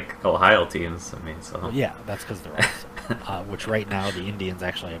like Ohio teams. I mean, so. Well, yeah, that's because they're awesome. Which right now the Indians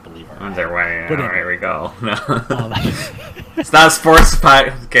actually, I believe, are. On their way. But here we go. No. It's not a sports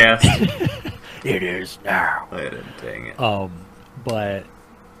podcast. It is now. Dang it. But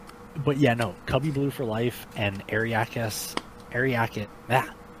yeah, no. Cubby Blue for Life and Ariakis. I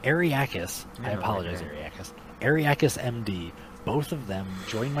apologize, Ariakis. Ariakis MD. Both of them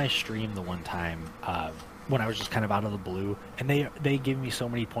joined my stream the one time when I was just kind of out of the blue, and they gave me so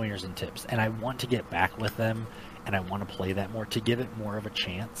many pointers and tips, and I want to get back with them, and I want to play that more to give it more of a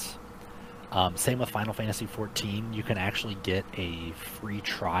chance. Same with Final Fantasy XIV. You can actually get a free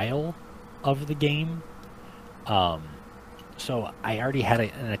trial of the game. So I already had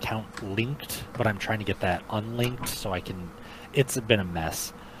an account linked, but I'm trying to get that unlinked so I can... It's been a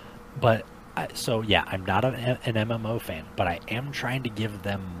mess. But... So yeah, I'm not an MMO fan, but I am trying to give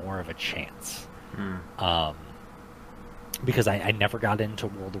them more of a chance. Because I never got into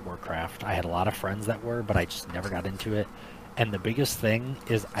World of Warcraft. I had a lot of friends that were, but I just never got into it. And the biggest thing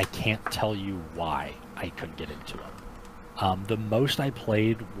is I can't tell you why I couldn't get into it. The most I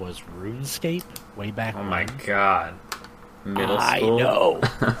played was RuneScape way back when. Oh my god. Middle school? I know.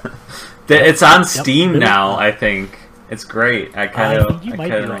 It's on Steam now, I think. It's great. I think you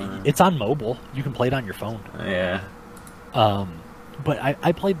might be right. It's on mobile. You can play it on your phone. Yeah. But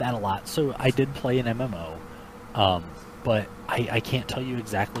I played that a lot, so I did play an MMO. But I can't tell you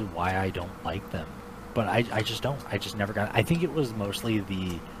exactly why I don't like them. But I just don't. I just never got... I think it was mostly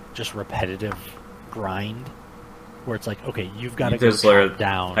the just repetitive grind, where it's like, okay, you've got to go chop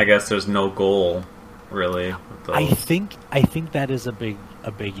down. I guess there's no goal, really. I think that is a big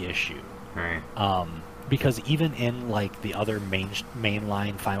issue. Right. Because even in like the other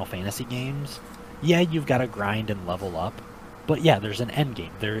mainline Final Fantasy games, yeah, you've got to grind and level up, but yeah, there's an end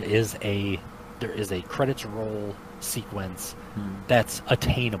game. There is a credits roll sequence that's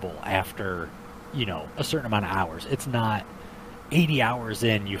attainable after, a certain amount of hours. It's not 80 hours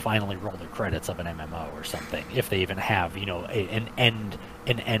in you finally roll the credits of an MMO or something, if they even have an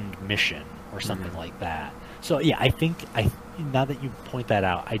end mission or something like that. So yeah, I think now that you point that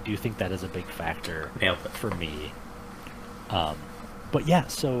out, I do think that is a big factor for me. But yeah,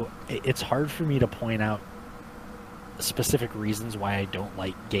 so it's hard for me to point out specific reasons why I don't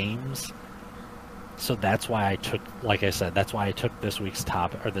like games. So that's why I took, like I said, that's why I took this week's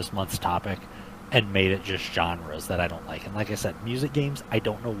topic or this month's topic and made it just genres that I don't like. And like I said, music games, I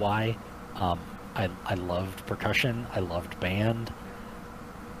don't know why. I loved percussion. I loved band.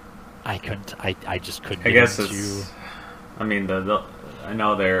 I just couldn't. I guess it's. I mean, I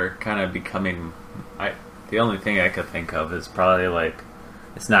know they're kind of becoming. The only thing I could think of is probably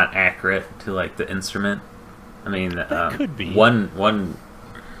it's not accurate to the instrument. I mean, that could be one.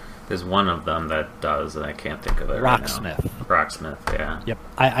 There's one of them that does, and I can't think of it Rocksmith. right now. Rocksmith, yeah. Yep,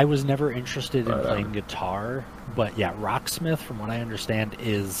 I was never interested in playing guitar, but yeah, Rocksmith, from what I understand,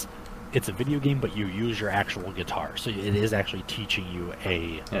 it's a video game, but you use your actual guitar, so it is actually teaching you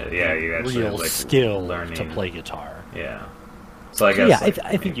a real skill to play guitar. Yeah. So I guess. Yeah,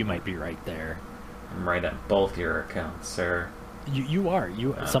 I think you might be right there. I'm right at both your accounts, sir. You are.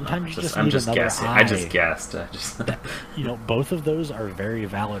 You sometimes you just I'm need just another guessing. eye. I just guessed. Both of those are very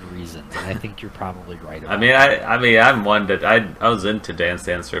valid reasons, and I think you're probably right about I'm one that I was into Dance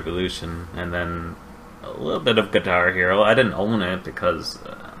Dance Revolution, and then a little bit of Guitar Hero. I didn't own it because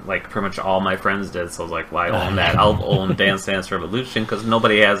like pretty much all my friends did, so I was like, why own that? I'll own Dance Dance Revolution because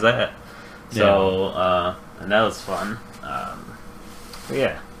nobody has that. So and that was fun.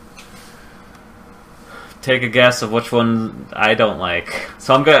 Yeah. Take a guess of which one I don't like.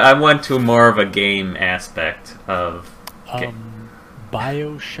 So I went to more of a game aspect of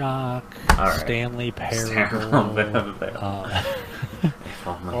BioShock, right. Stanley Parable.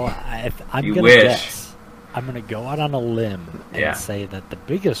 I'm you gonna wish. guess. I'm gonna go out on a limb and say that the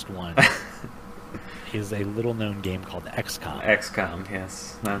biggest one is a little-known game called XCOM. XCOM,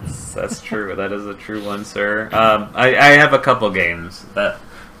 yes, that's true. That is a true one, sir. I have a couple games that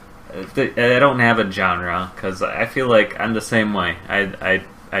I don't have a genre because I feel like I'm the same way.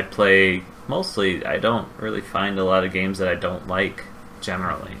 I play mostly. I don't really find a lot of games that I don't like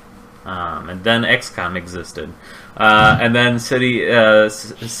generally. And then XCOM existed, and then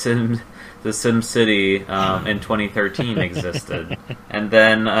The Sim City in 2013 existed, and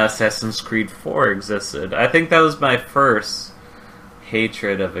then Assassin's Creed 4 existed. I think that was my first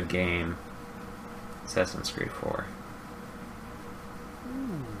hatred of a game. Assassin's Creed 4.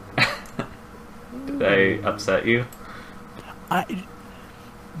 Did I upset you? I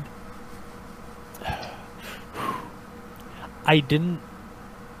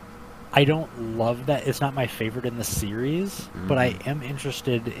don't love that. It's not my favorite in the series, but I am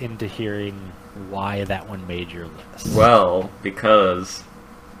interested into hearing why that one made your list. Well, because...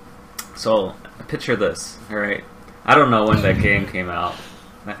 So, picture this, alright? I don't know when that game came out.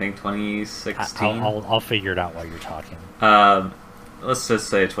 I think 2016? I'll figure it out while you're talking. Let's just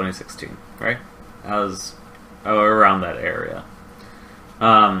say 2016, right? I was around that area.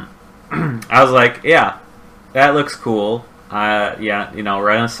 I was like, yeah, that looks cool. Yeah,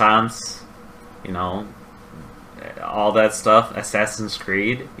 Renaissance, all that stuff. Assassin's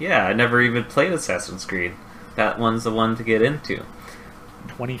Creed. Yeah, I never even played Assassin's Creed. That one's the one to get into.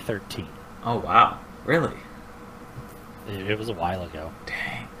 2013. Oh, wow. Really? It was a while ago.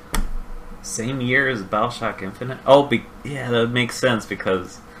 Dang. Same year as BioShock Infinite? Oh, yeah, that makes sense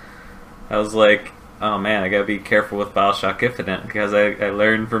because I was like, oh man, I gotta be careful with BioShock Infinite because I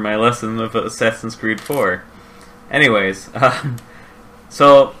learned from my lesson of Assassin's Creed 4. Anyways,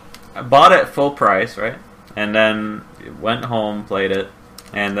 so I bought it full price, right? And then went home, played it,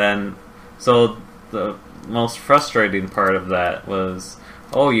 and then so the most frustrating part of that was,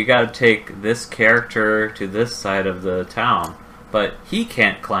 oh, you got to take this character to this side of the town, but he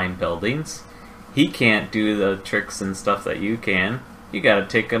can't climb buildings. He can't do the tricks and stuff that you can. You got to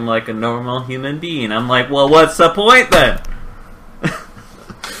take him like a normal human being. I'm like, well, what's the point then?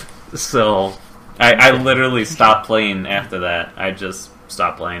 So I literally stopped playing after that. I just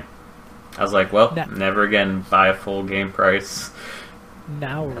stopped playing. I was like, well, never again buy a full game price.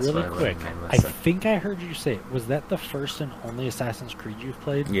 Now, really quick, I think I heard you say, was that the first and only Assassin's Creed you've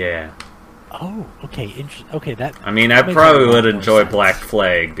played? Yeah. Oh, okay, interesting. Okay, that. I mean, I probably would enjoy Black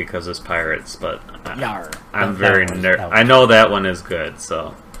Flag because it's pirates, but I'm very I know that one is good,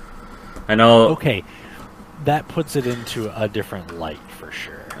 so I know. Okay, that puts it into a different light for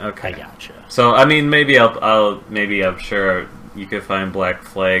sure. Okay, I gotcha. So I mean, maybe I'm sure you could find Black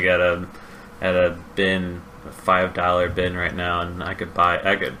Flag at a bin, a $5 bin right now, and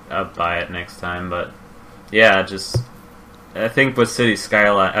I'll buy it next time. But yeah, I think with City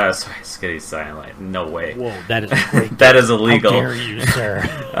Skyline, City Skyline, no way. Whoa, that is great. That is illegal. How dare you, sir?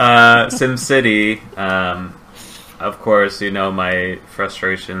 SimCity, of course, my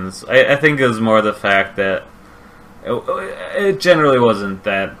frustrations. I think it was more the fact that it generally wasn't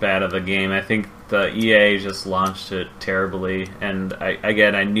that bad of a game. I think the EA just launched it terribly, and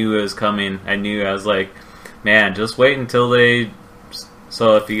I knew it was coming. I was like, man, just wait until they...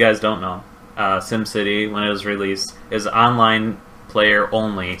 So if you guys don't know, SimCity, when it was released, is online player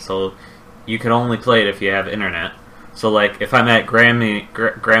only, so you can only play it if you have internet. So like, if I'm at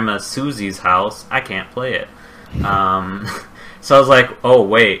Grandma Susie's house, I can't play it. So I was like, oh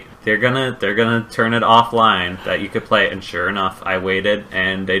wait, they're gonna turn it offline that you could play it, and sure enough, I waited,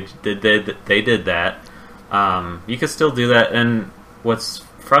 and they did that. You could still do that, and what's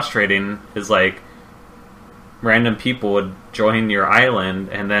frustrating is like, random people would join your island,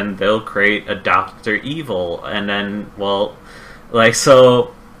 and then they'll create a Dr. Evil, and then, it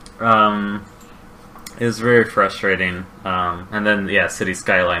was very frustrating. And then, yeah, City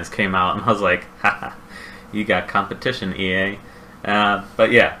Skylines came out, and I was like, haha, you got competition, EA.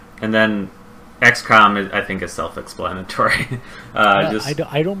 But yeah, and then XCOM, I think, is self-explanatory.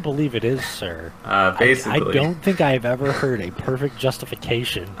 I don't believe it is, sir. Basically, I don't think I've ever heard a perfect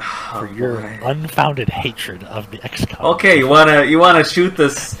justification for your unfounded hatred of the XCOM. Okay, you wanna shoot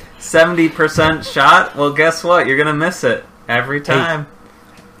this 70% shot? Well, guess what? You're gonna miss it every time.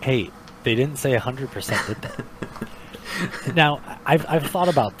 Hey, they didn't say 100%, did they? Now, I've thought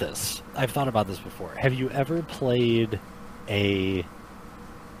about this. I've thought about this before. Have you ever played a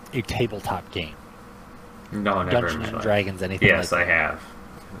tabletop game? No, never. Dungeons and Dragons, anything like that? Yes, I have.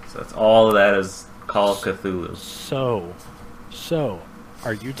 That's all of that is Call of Cthulhu. So,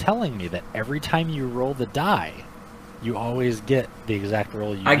 are you telling me that every time you roll the die, you always get the exact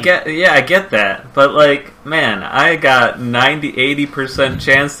roll you need? I get that. But, like, man, I got 90-80%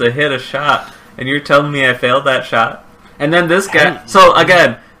 chance to hit a shot, and you're telling me I failed that shot? And then this guy... Hey, so,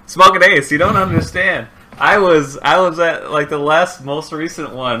 again, Smokinace, you don't understand. I was at, like, the most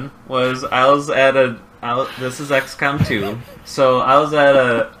recent one was, this is XCOM 2, so I was at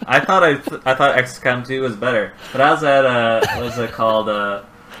I thought XCOM 2 was better, but I was at what is it called, a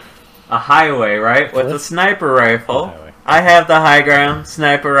highway, right, with a sniper rifle. I have the high ground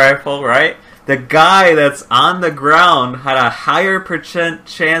sniper rifle, right? The guy that's on the ground had a higher %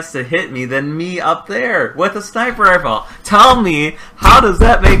 chance to hit me than me up there with a sniper rifle. Tell me, how does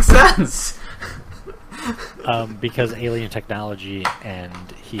that make sense? Because alien technology, and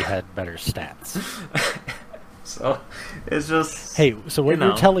he had better stats. So, it's just... Hey, so what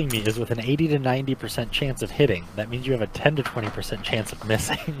you're telling me is with an 80 to 90% chance of hitting, that means you have a 10 to 20% chance of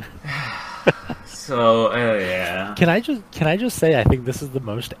missing. So, yeah. Can I just say I think this is the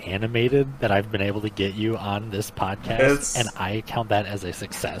most animated that I've been able to get you on this podcast, and I count that as a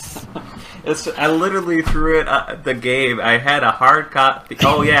success. I literally threw it the game. I had a hard copy.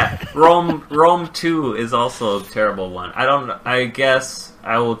 Oh yeah, Rome 2 is also a terrible one. I guess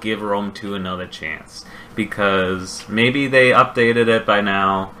I will give Rome 2 another chance because maybe they updated it by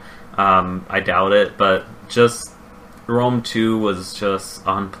now. I doubt it, but just Rome 2 was just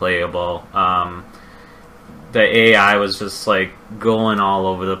unplayable. The AI was just like going all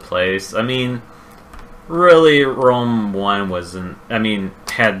over the place. I mean, really, Rome 1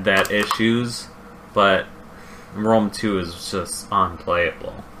 had that issues, but Rome 2 is just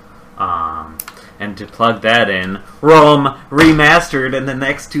unplayable. And to plug that in, Rome remastered in the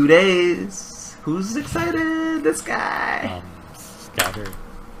next 2 days. Who's excited? This guy. Scouter's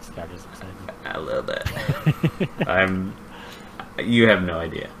excited. A little bit. You have no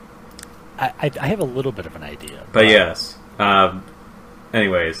idea. I have a little bit of an idea. But yes.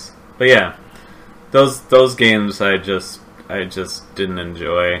 Anyways. But yeah. Those games I just didn't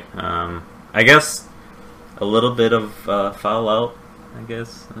enjoy. I guess a little bit of Fallout, I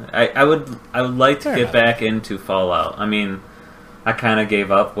guess. I would like to get back into Fallout. I mean, I kind of gave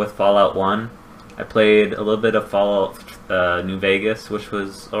up with Fallout 1. I played a little bit of Fallout New Vegas, which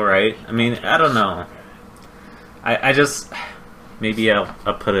was alright. I mean, I don't know. I just... Maybe I'll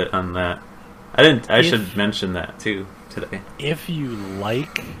put it on that. I should mention that too today. If you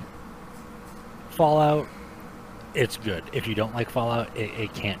like Fallout, it's good. If you don't like Fallout,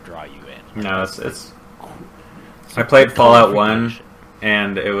 it can't draw you in. No, it's I played Fallout 1,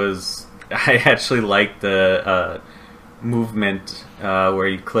 and it was... I actually liked the movement where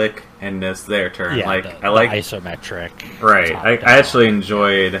you click and it's their turn. Yeah, I like isometric. Right. I actually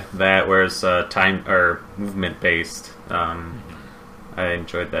enjoyed that, where it's time or movement based. I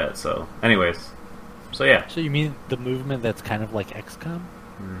enjoyed that. So, anyways, so yeah. So you mean the movement that's kind of like XCOM?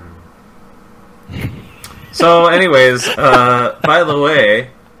 So, anyways, by the way,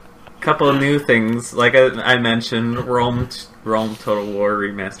 a couple of new things. Like I mentioned, Rome Total War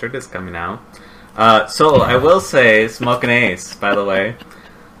Remastered is coming out. So I will say, Smokinace, by the way.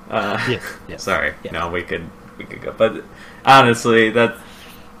 Yes. Sorry, yes. No, we could go, but honestly,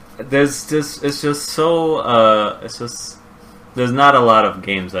 it's just there's not a lot of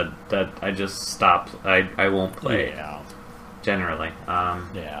games that I just stopped. I won't play generally.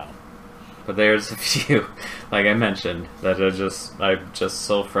 Yeah. But there's a few, like I mentioned, that I'm just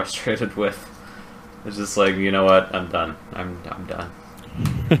so frustrated with. It's just like, you know what? I'm done. I'm done.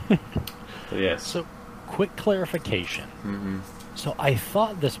 But yes. So, quick clarification. Mm-hmm. So I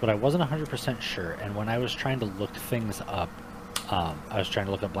thought this, but I wasn't 100% sure. And when I was trying to look things up, I was trying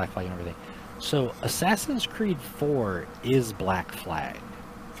to look up Black Flag and everything. So Assassin's Creed 4 is Black Flag.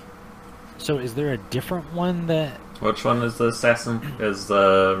 So is there a different one that... Which one is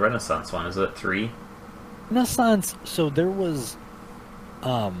the Renaissance one? Is it 3? Renaissance, so there was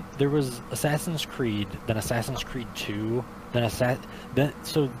Assassin's Creed, then Assassin's Creed 2,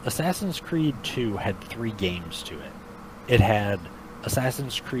 so Assassin's Creed 2 had 3 games to it. It had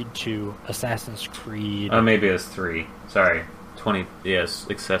Assassin's Creed 2, Assassin's Creed. Maybe it was 3. Sorry, 20. Yes,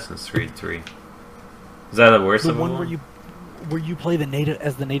 Assassin's Creed 3. Is that the worst the of one them? where you play the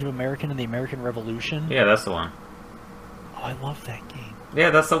Native American in the American Revolution? Yeah, that's the one. Oh, I love that game. Yeah,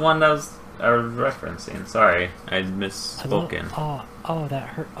 that's the one that was I was referencing. Sorry, I misspoken. Oh, that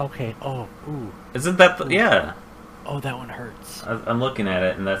hurt. Okay. Oh, ooh. Isn't that the, yeah? Oh, that one hurts. I'm looking at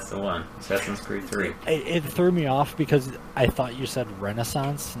it, and that's the one. Assassin's Creed 3. It threw me off because I thought you said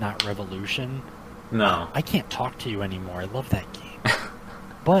Renaissance, not Revolution. No. I can't talk to you anymore. I love that game.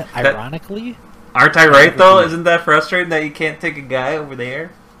 But ironically, aren't I right though? Isn't that frustrating that you can't take a guy over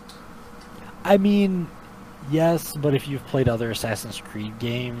there? I mean, yes, but if you've played other Assassin's Creed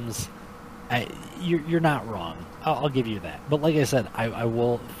games, you're not wrong. I'll give you that. But like I said, I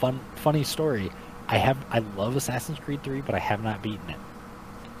will. Funny story. I love Assassin's Creed 3, but I have not beaten it.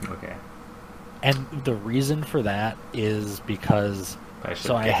 Okay. And the reason for that is because I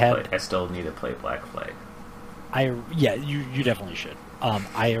still need to play Black Flag. You definitely should.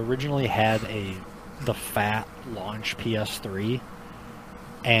 I originally had the fat launch PS3,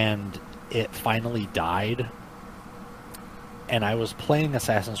 and it finally died. And I was playing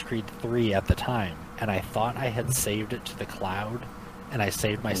Assassin's Creed 3 at the time, and I thought I had saved it to the cloud, and I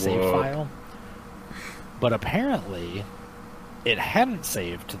saved my save file. But apparently, it hadn't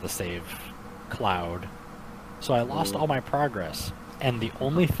saved to the save cloud, so I lost all my progress. And the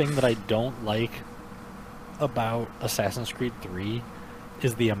only thing that I don't like about Assassin's Creed 3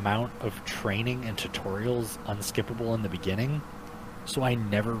 is the amount of training and tutorials unskippable in the beginning, so I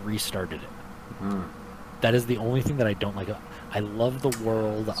never restarted it. That is the only thing that I don't like. I love the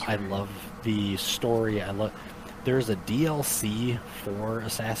world, I love the story, there's a DLC for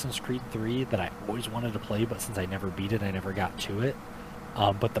Assassin's Creed 3 that I always wanted to play, but since I never beat it, I never got to it.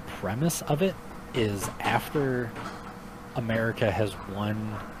 But the premise of it is after America has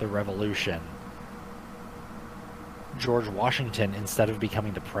won the revolution, George Washington, instead of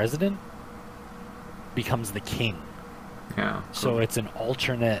becoming the president, becomes the king. Yeah. Cool. So it's an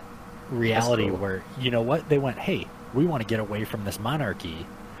alternate reality where, you know what, they went, hey, we want to get away from this monarchy.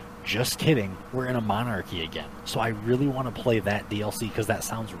 Just kidding, we're in a monarchy again. So I really want to play that DLC because that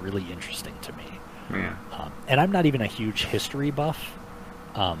sounds really interesting to me. Yeah. And I'm not even a huge history buff,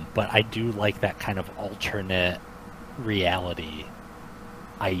 but I do like that kind of alternate reality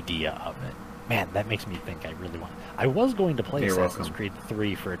idea of it. Man, that makes me think I really want. I was going to play Assassin's Creed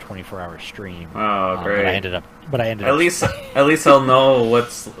 3 for a 24-hour stream. Oh, great! But I ended up. At least I'll know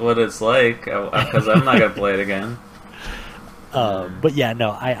what it's like because I'm not gonna play it again. But yeah,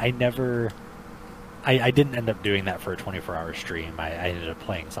 no, I never. I didn't end up doing that for a 24-hour stream. I ended up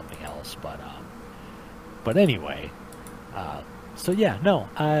playing something else. But anyway, so yeah, no,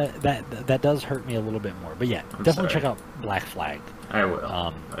 that does hurt me a little bit more. But yeah, definitely check out Black Flag. I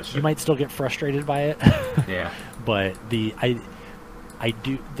will. You might still get frustrated by it. Yeah. But the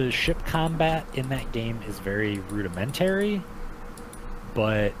ship combat in that game is very rudimentary,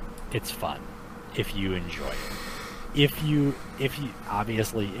 but it's fun if you enjoy it. If you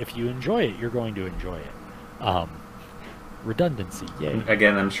enjoy it, you're going to enjoy it. Redundancy, yay!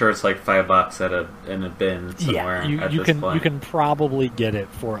 Again, I'm sure it's like $5 in a bin somewhere. Yeah, you can probably get it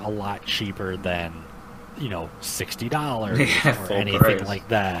for a lot cheaper than $60 or anything price. Like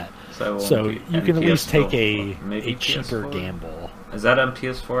that. So you can at least take a cheaper gamble. Is that on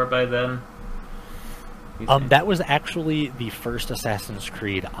PS4 by then? That was actually the first Assassin's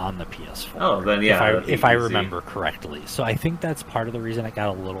Creed on the PS4. Oh, then yeah. If I remember correctly, so I think that's part of the reason it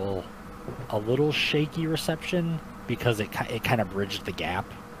got a little shaky reception because it kind of bridged the gap.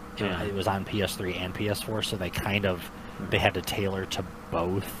 Yeah. It was on PS3 and PS4, so they had to tailor to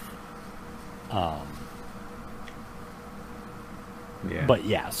both. Yeah. But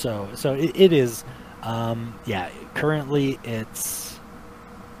yeah, so it is. Currently it's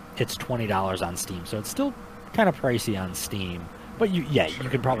 $20 on Steam, so it's still kind of pricey on Steam. But you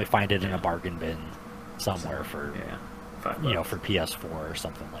can probably find it in a bargain bin somewhere for $5. For PS4 or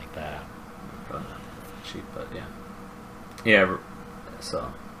something like that. Cheap, but yeah.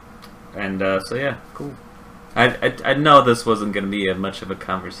 So yeah, cool. I know this wasn't going to be much of a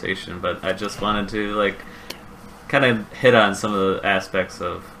conversation, but I just wanted to kind of hit on some of the aspects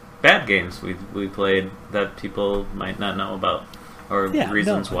of bad games we played that people might not know about. Or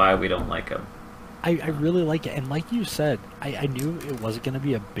reasons why we don't like them. I really like it. And like you said, I knew it wasn't going to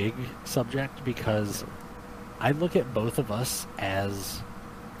be a big subject because I look at both of us as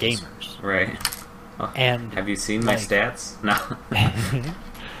gamers. Right. Oh, and have you seen my stats? No.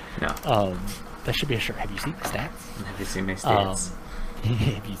 No. That should be a shirt. Have you seen the stats? Have you seen my stats?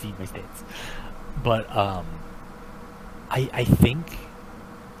 Have you seen my stats? But, I think,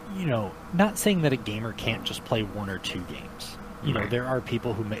 not saying that a gamer can't just play one or two games. Right. There are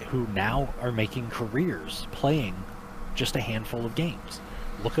people who now are making careers playing just a handful of games.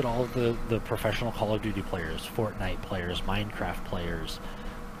 Look at all of the professional Call of Duty players, Fortnite players, Minecraft players,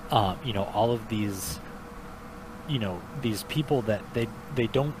 all of these, these people that they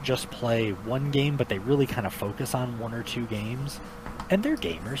don't just play one game, but they really kind of focus on one or two games. And they're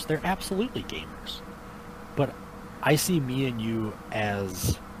gamers. They're absolutely gamers. But I see me and you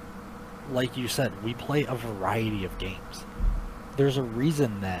as, like you said, we play a variety of games. There's a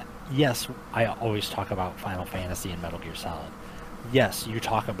reason that, yes, I always talk about Final Fantasy and Metal Gear Solid. Yes, you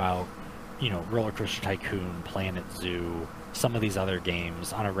talk about, Roller Coaster Tycoon, Planet Zoo, some of these other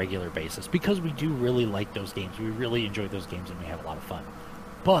games on a regular basis, because we do really like those games. We really enjoy those games and we have a lot of fun.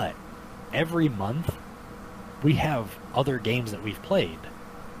 But every month, we have other games that we've played,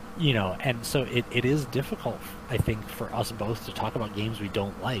 and so it is difficult, I think, for us both to talk about games we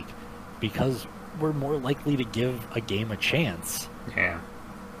don't like, because we're more likely to give a game a chance. Yeah.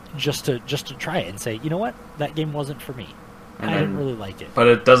 Just to try it and say, you know what, that game wasn't for me. I didn't really like it. But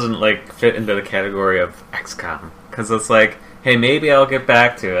it doesn't fit into the category of XCOM, because it's like, hey, maybe I'll get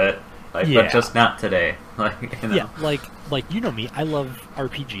back to it, but just not today. Yeah, like you know me, I love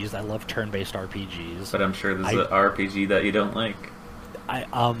RPGs. I love turn-based RPGs. But I'm sure there's an RPG that you don't like.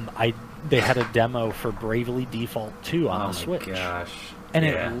 They had a demo for Bravely Default 2 on the Switch. Oh my gosh. And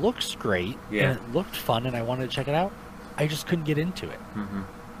it looks great, yeah. and it looked fun, and I wanted to check it out. I just couldn't get into it. Mm-hmm.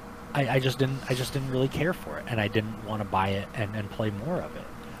 I just didn't really care for it, and I didn't want to buy it and play more of it.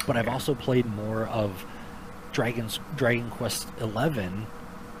 But I've also played more of Dragon Quest XI,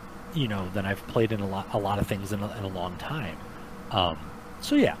 than I've played in a lot of things in a long time.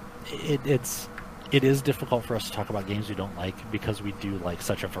 So yeah, it is difficult for us to talk about games we don't like, because we do like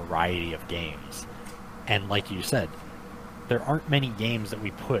such a variety of games. And like you said, there aren't many games that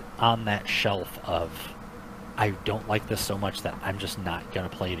we put on that shelf of, I don't like this so much that I'm just not going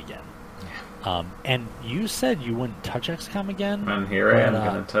to play it again. Yeah. And you said you wouldn't touch XCOM again. And here I am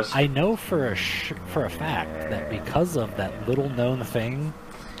going to touch it. I know for a fact that because of that little known thing,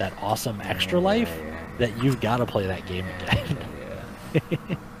 that awesome Extra Life, that you've got to play that game again.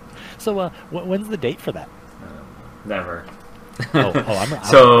 So when's the date for that? Never.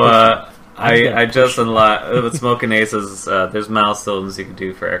 I just unlocked with Smokinace007. There's milestones you can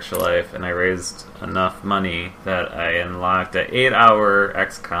do for Extra Life, and I raised enough money that I unlocked an 8-hour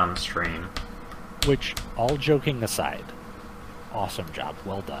XCOM stream. Which, all joking aside, awesome job,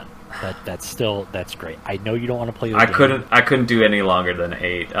 well done. That's great. I know you don't want to play the game. I couldn't do any longer than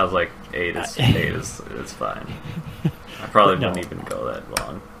 8. I was like, 8 is fine. I probably wouldn't even go that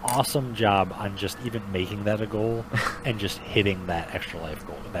long. Awesome job on just even making that a goal and just hitting that Extra Life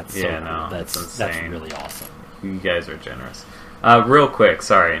goal. That's so cool. That's really awesome. You guys are generous. Real quick,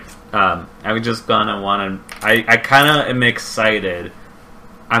 sorry. I'm just gonna want to. I kind of am excited.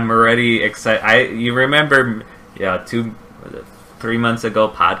 I'm already excited. You remember, 3 months ago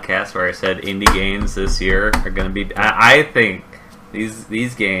podcast where I said indie games this year are gonna be. I think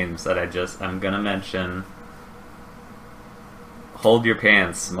these games that I'm gonna mention. Hold your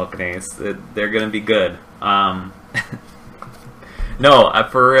pants, Smokinace. They're gonna be good. No,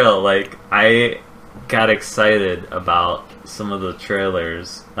 for real. Like, I got excited about some of the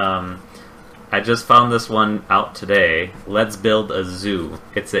trailers. I just found this one out today. Let's Build a Zoo.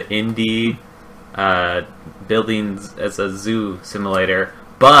 It's an indie buildings as a zoo simulator,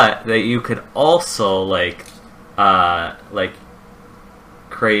 but that you could also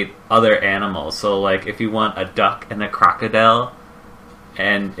create other animals. So like if you want a duck and a crocodile.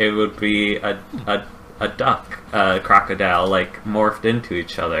 And it would be a duck, crocodile, morphed into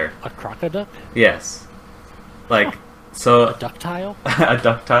each other. A crocoduck? Yes. So a ductile? A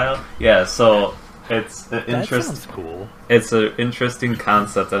ductile? Yeah. So it's an that sounds cool. It's an interesting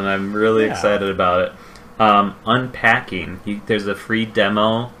concept, and I'm really excited about it. Unpacking. There's a free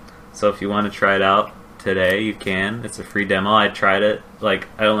demo, so if you want to try it out today, you can. It's a free demo. I tried it.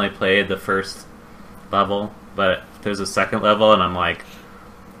 I only played the first level, but there's a second level, and I'm like,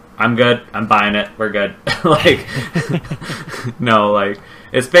 I'm good. I'm buying it. We're good. No,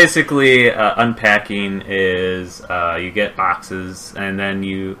 it's basically unpacking is you get boxes, and then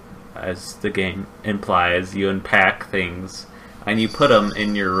you, as the game implies, you unpack things, and you put them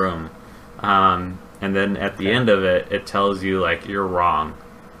in your room. And then at the end of it, it tells you, you're wrong.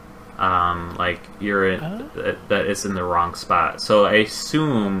 You're that it's in the wrong spot. So I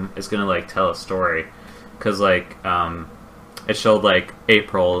assume it's going to, tell a story. Because, it showed,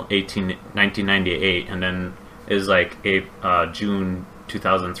 April 1998, and then is, June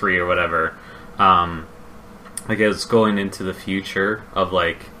 2003 or whatever. like it's going into the future of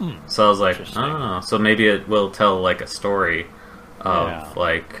like. So I was like, Interesting. oh, so maybe it will tell like a story of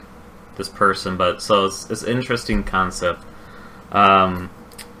like this person. But so it's an interesting concept. And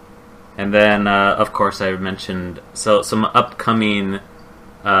then of course I mentioned some upcoming.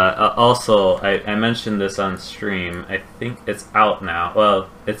 Also, I mentioned this on stream. I think it's out now. Well,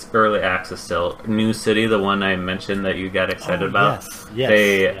 it's early access still. New City, the one I mentioned that you got excited about. Yes,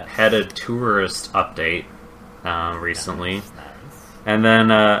 they had a tourist update recently. Nice. And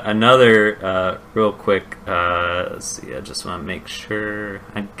then another real quick. Let's see. I just want to make sure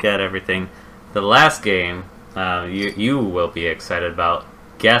I get everything. The last game you will be excited about.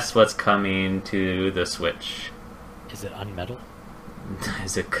 Guess what's coming to the Switch? Is it Unmetal?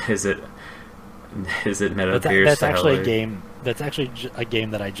 Is it Metal Gear That's Solid? actually a game. That's actually a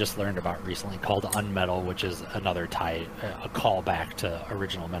game that I just learned about recently called Unmetal, which is another a callback to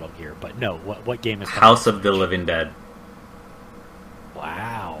original Metal Gear. But no, what game is coming House to of the Switch? Living Dead.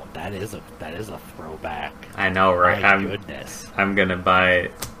 Wow, that is a throwback. I know, right? My goodness. I'm gonna buy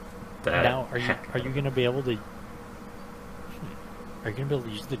that. Now, are you gonna be able to? Are you gonna be able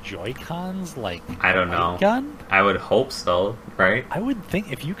to use the Joy-Cons like I don't a light know. gun? I would hope so, right? I would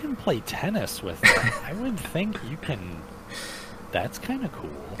think if you can play tennis with it, I would think you can. That's kind of cool.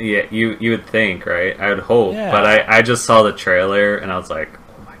 Yeah, you would think, right? I would hope, Yeah. but I just saw the trailer and I was like,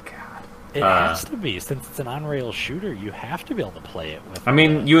 oh my god. It has to be, since it's an on-rail shooter. You have to be able to play it with. I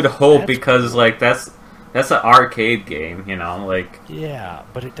mean, you would hope that's because cool. like that's an arcade game, you know, like. Yeah,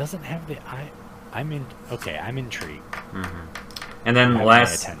 but it doesn't have the. I'm intrigued. And then Have my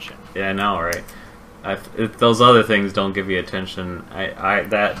last, attention. yeah, I know, right? If those other things don't give you attention,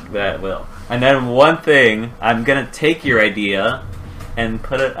 that will. And then one thing, I'm gonna take your idea and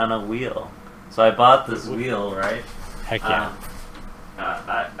put it on a wheel. So I bought this wheel, right? Heck yeah!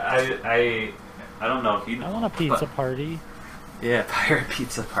 I don't know if you know. I want a pizza party. Yeah, pirate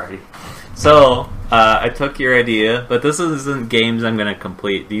pizza party. So I took your idea, but this isn't games I'm gonna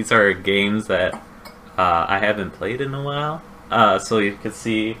complete. These are games that I haven't played in a while. So you can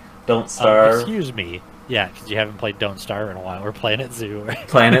see Don't Starve. Excuse me. Yeah, because you haven't played Don't Starve in a while. We're Planet Zoo.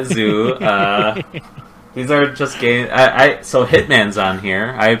 Planet Zoo. These are just games. So Hitman's on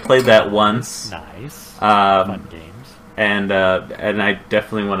here. I played that once. Nice. Um, Fun games. and I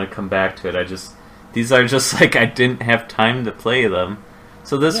definitely want to come back to it. These are just like I didn't have time to play them.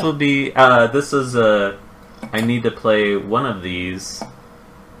 So this will be. This is I need to play one of these.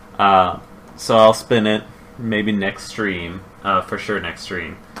 So I'll spin it maybe next stream. For sure next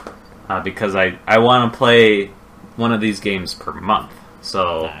stream. Because I want to play one of these games per month.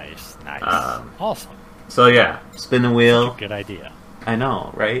 So Nice. Awesome. So yeah, spin the wheel. Good idea. I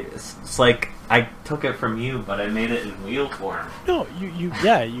know, right? It's like I took it from you, but I made it in wheel form. No, you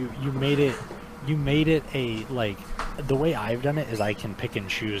made it. You made it a like. The way I've done it is I can pick and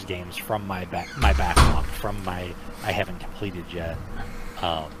choose games from my backlog, from my I haven't completed yet.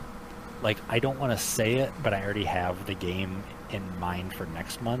 Like I don't want to say it, but I already have the game in mind for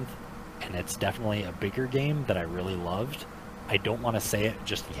next month, and it's definitely a bigger game that I really loved. I don't want to say it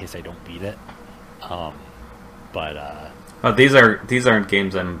just in case I don't beat it. Oh, these aren't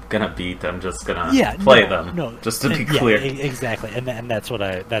games I'm gonna beat. I'm just gonna play them. No, just to be clear. Exactly, and that's what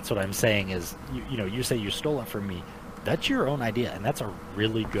I'm saying is you say you stole it from me. That's your own idea, and that's a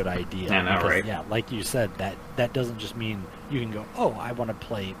really good idea. I know, because, right? Yeah, like you said, that doesn't just mean you can go, oh, I want to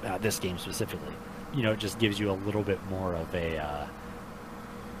play this game specifically. It just gives you a little bit more of a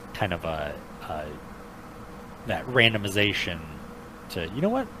kind of that randomization to, you know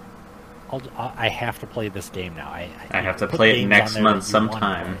what? I have to play this game now. I have to put play it games next on there month that you wanna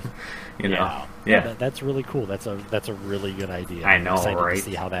sometime. play. Yeah. That's really cool. That's a really good idea. I know, I'm excited right? to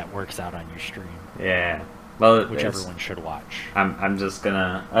see how that works out on your stream. Yeah. Well, Which everyone should watch. I'm just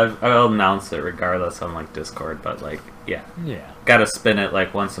gonna. I'll announce it regardless on like Discord, but like Yeah. gotta spin it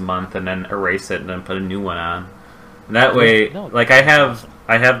like once a month and then erase it and then put a new one on. And that way, like I have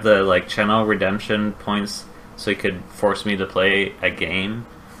the like channel redemption points, so you could force me to play a game.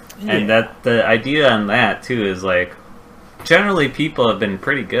 And that the idea on that too is like generally people have been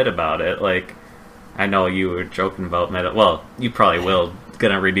pretty good about it. Like I know you were joking about Metal. Well, you probably will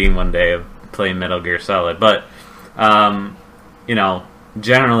gonna redeem one day of playing Metal Gear Solid, but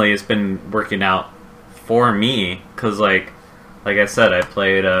generally it's been working out for me because like I said, I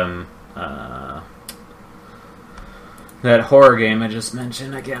played that horror game I just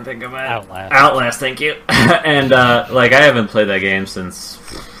mentioned. I can't think of it. Outlast. Thank you. And like I haven't played that game since.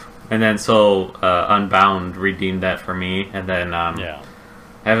 And then so Unbound redeemed that for me, and then I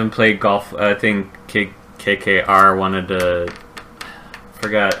haven't played golf. I think KKR wanted to.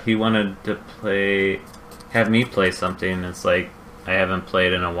 Forgot he wanted to play have me play something. It's like I haven't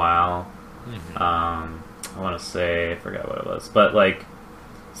played in a while. Mm-hmm. I want to say I forgot what it was, but like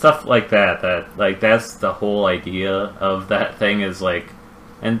stuff like that. That like that's the whole idea of that thing is like,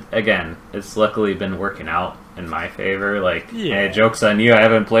 and again, it's luckily been working out in my favor. Like, Yeah. hey, joke's on you. I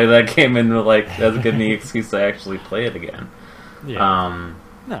haven't played that game in like that's given me an excuse to actually play it again. Yeah.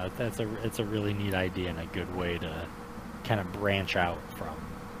 No, it's a really neat idea and a good way to kind of branch out from,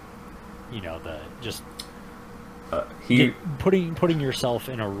 the just putting yourself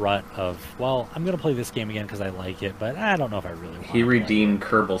in a rut of, well, I'm going to play this game again because I like it, but I don't know if I really want to. He redeemed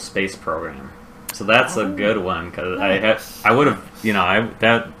Kerbal Space Program, so that's a good one because nice. I would have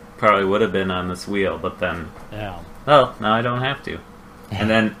that probably would have been on this wheel, but then well now I don't have to. And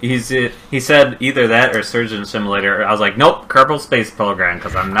then he said either that or Surgeon Simulator. I was like, nope, Kerbal Space Program,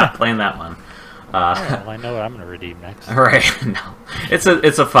 because I'm not playing that one. Well, I know what I'm going to redeem next. Right? No, it's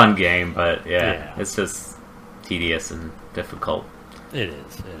a fun game, but yeah, it's just tedious and difficult. It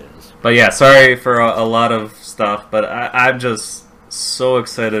is. But yeah, sorry for a lot of stuff, but I'm just so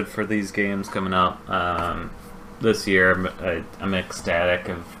excited for these games coming up this year. I'm ecstatic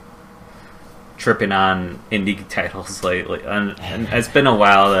of tripping on indie titles lately, and it's been a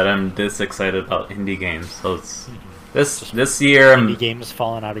while that I'm this excited about indie games. So it's this year, indie games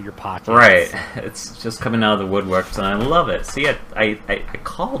falling out of your pocket, right? It's just coming out of the woodworks, and I love it. See, I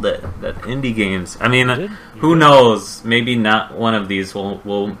called it that indie games. I mean, who knows? Maybe not one of these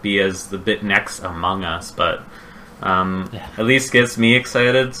will be as the bit next Among Us, but at least gets me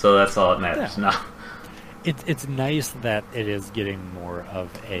excited. So that's all that matters now. It's nice that it is getting more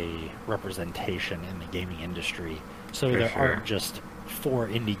of a representation in the gaming industry. So there aren't just 4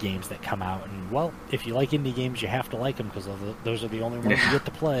 indie games that come out, and well, if you like indie games, you have to like them because those are the only ones you get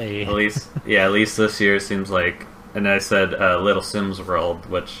to play. At least this year seems like. And I said Little Sims World,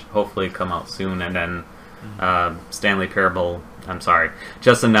 which hopefully come out soon, and then Stanley Parable. I'm sorry,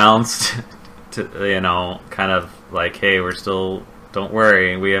 just announced to kind of like, hey, we're still. Don't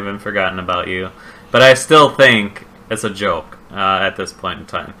worry, we haven't forgotten about you. But I still think it's a joke at this point in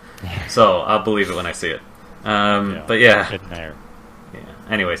time. So I'll believe it when I see it. But yeah.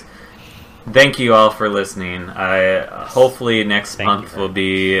 Anyways, thank you all for listening. Hopefully next month will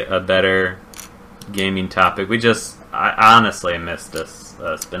be a better gaming topic. I honestly missed this.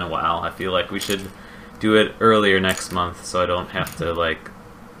 It's been a while. I feel like we should do it earlier next month so I don't have to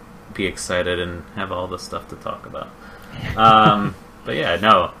be excited and have all this stuff to talk about. But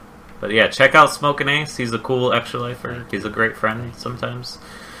yeah, check out Smokinace. He's a cool extra lifer. He's a great friend sometimes.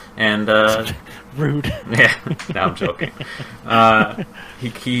 And rude. Yeah, no, I'm joking.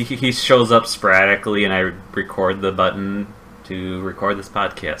 He shows up sporadically, and I record the button to record this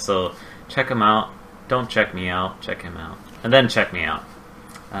podcast. So check him out. Don't check me out. Check him out, and then check me out.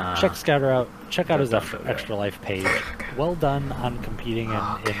 Check Scouter out. Check out his Extra Life page. Well done on competing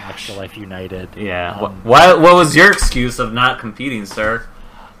in Extra Life United. Yeah. What was your excuse of not competing, sir?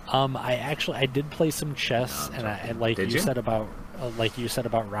 I did play some chess, and like you said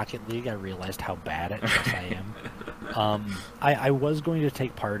about Rocket League, I realized how bad at chess I am. I was going to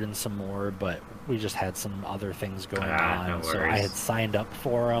take part in some more, but we just had some other things going on, no so I had signed up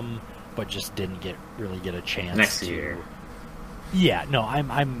for them, but just didn't really get a chance. Next year. Yeah, no,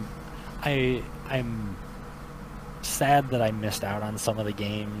 I'm sad that I missed out on some of the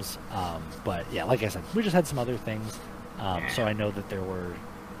games, but yeah, like I said, we just had some other things, so I know that there were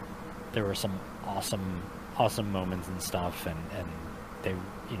some awesome moments and stuff, and they,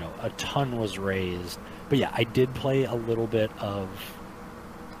 a ton was raised. But yeah, I did play a little bit of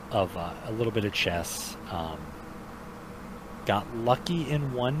chess. Got lucky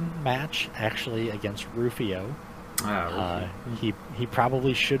in one match actually against Rufio. He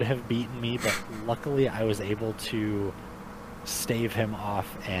probably should have beaten me, but luckily I was able to stave him off,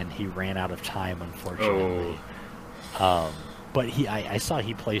 and he ran out of time, unfortunately. But I saw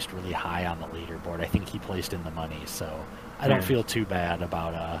he placed really high on the leaderboard. I think he placed in the money, so I don't feel too bad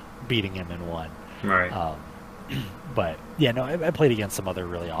about beating him in one. Right. But yeah, no, I played against some other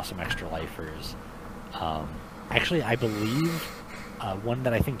really awesome extra lifers. Actually, I believe one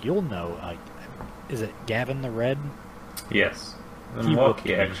that I think you'll know. Is it Gavin the Red? Yes. The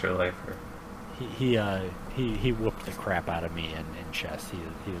Milwaukee extra lifer. He whooped the crap out of me in chess.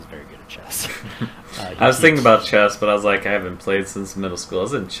 He was very good at chess. I was thinking about chess, but I was like, I haven't played since middle school. I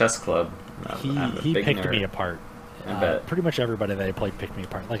was in chess club. He picked me apart. I bet. Pretty much everybody that I played picked me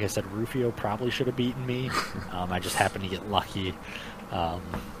apart. Like I said, Rufio probably should have beaten me. I just happened to get lucky.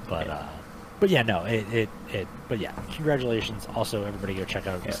 But yeah, no, but yeah, congratulations. Also, everybody go check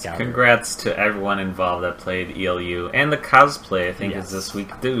out the Scout. Congrats to everyone involved that played ELU. And the cosplay, I think, is this week.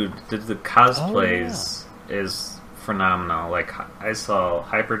 Dude, the cosplays is phenomenal. Like, I saw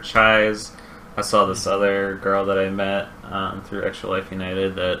Hyper Chais, I saw this other girl that I met through Extra Life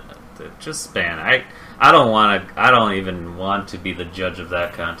United that just, man, I don't even want to be the judge of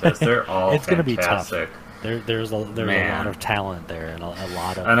that contest. They're all it's fantastic. Gonna be tough. There's a lot of talent there, and a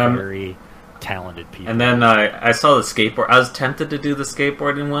lot of very talented people. And then I saw the skateboard. I was tempted to do the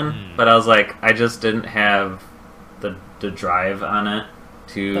skateboarding one, but I was like, I just didn't have the drive on it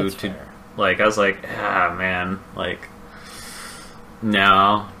to like. I was like, man, like,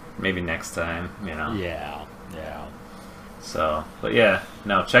 no, maybe next time, you know. Yeah. So, but yeah,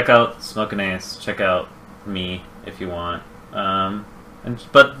 no, check out Smokinace, check out me if you want.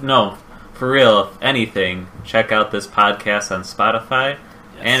 But no, for real, if anything, check out this podcast on Spotify.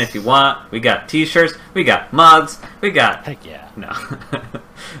 Yes. And if you want, we got t-shirts, we got mugs, we got... Heck yeah. No.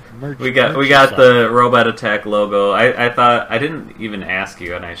 we got the Robot Attack logo. I thought, I didn't even ask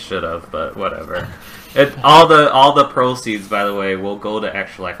you, and I should have, but whatever. All the proceeds, by the way, will go to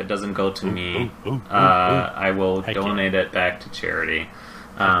Extra Life. It doesn't go to me. I will donate it back to charity.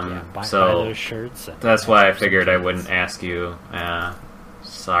 Buy those shirts. That's why I figured I wouldn't ask you.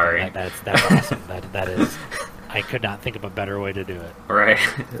 Sorry. That's awesome. That is. I could not think of a better way to do it. Right.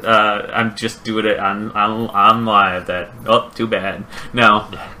 I'm just doing it on live. Too bad. No.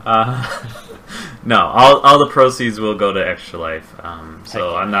 No. All the proceeds will go to Extra Life.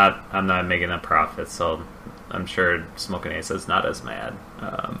 So I'm not making a profit. So I'm sure Smokinace is not as mad.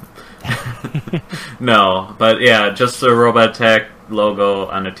 No, but yeah, just the Robot Tech logo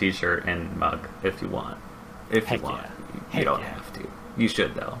on a T-shirt and mug if you want. If you want, you don't have to. You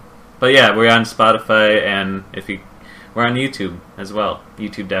should though. But yeah, we're on Spotify, and we're on YouTube as well.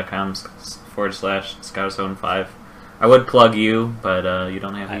 YouTube.com/Scouter75. I would plug you, but you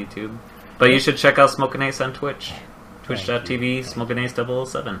don't have YouTube. But you should check out Smokinace on Twitch. Twitch.tv,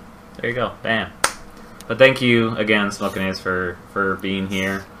 Smokinace007. There you go. Bam. But thank you again, Smokinace, for being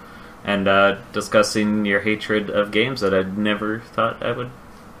here and discussing your hatred of games that I never thought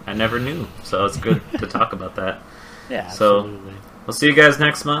I never knew. So it's good to talk about that. Yeah, absolutely. So we'll see you guys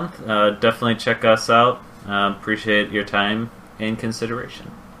next month. Definitely check us out. Appreciate your time and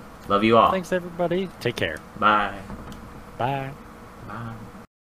consideration. Love you all. Thanks, everybody. Take care. Bye. Bye. Bye.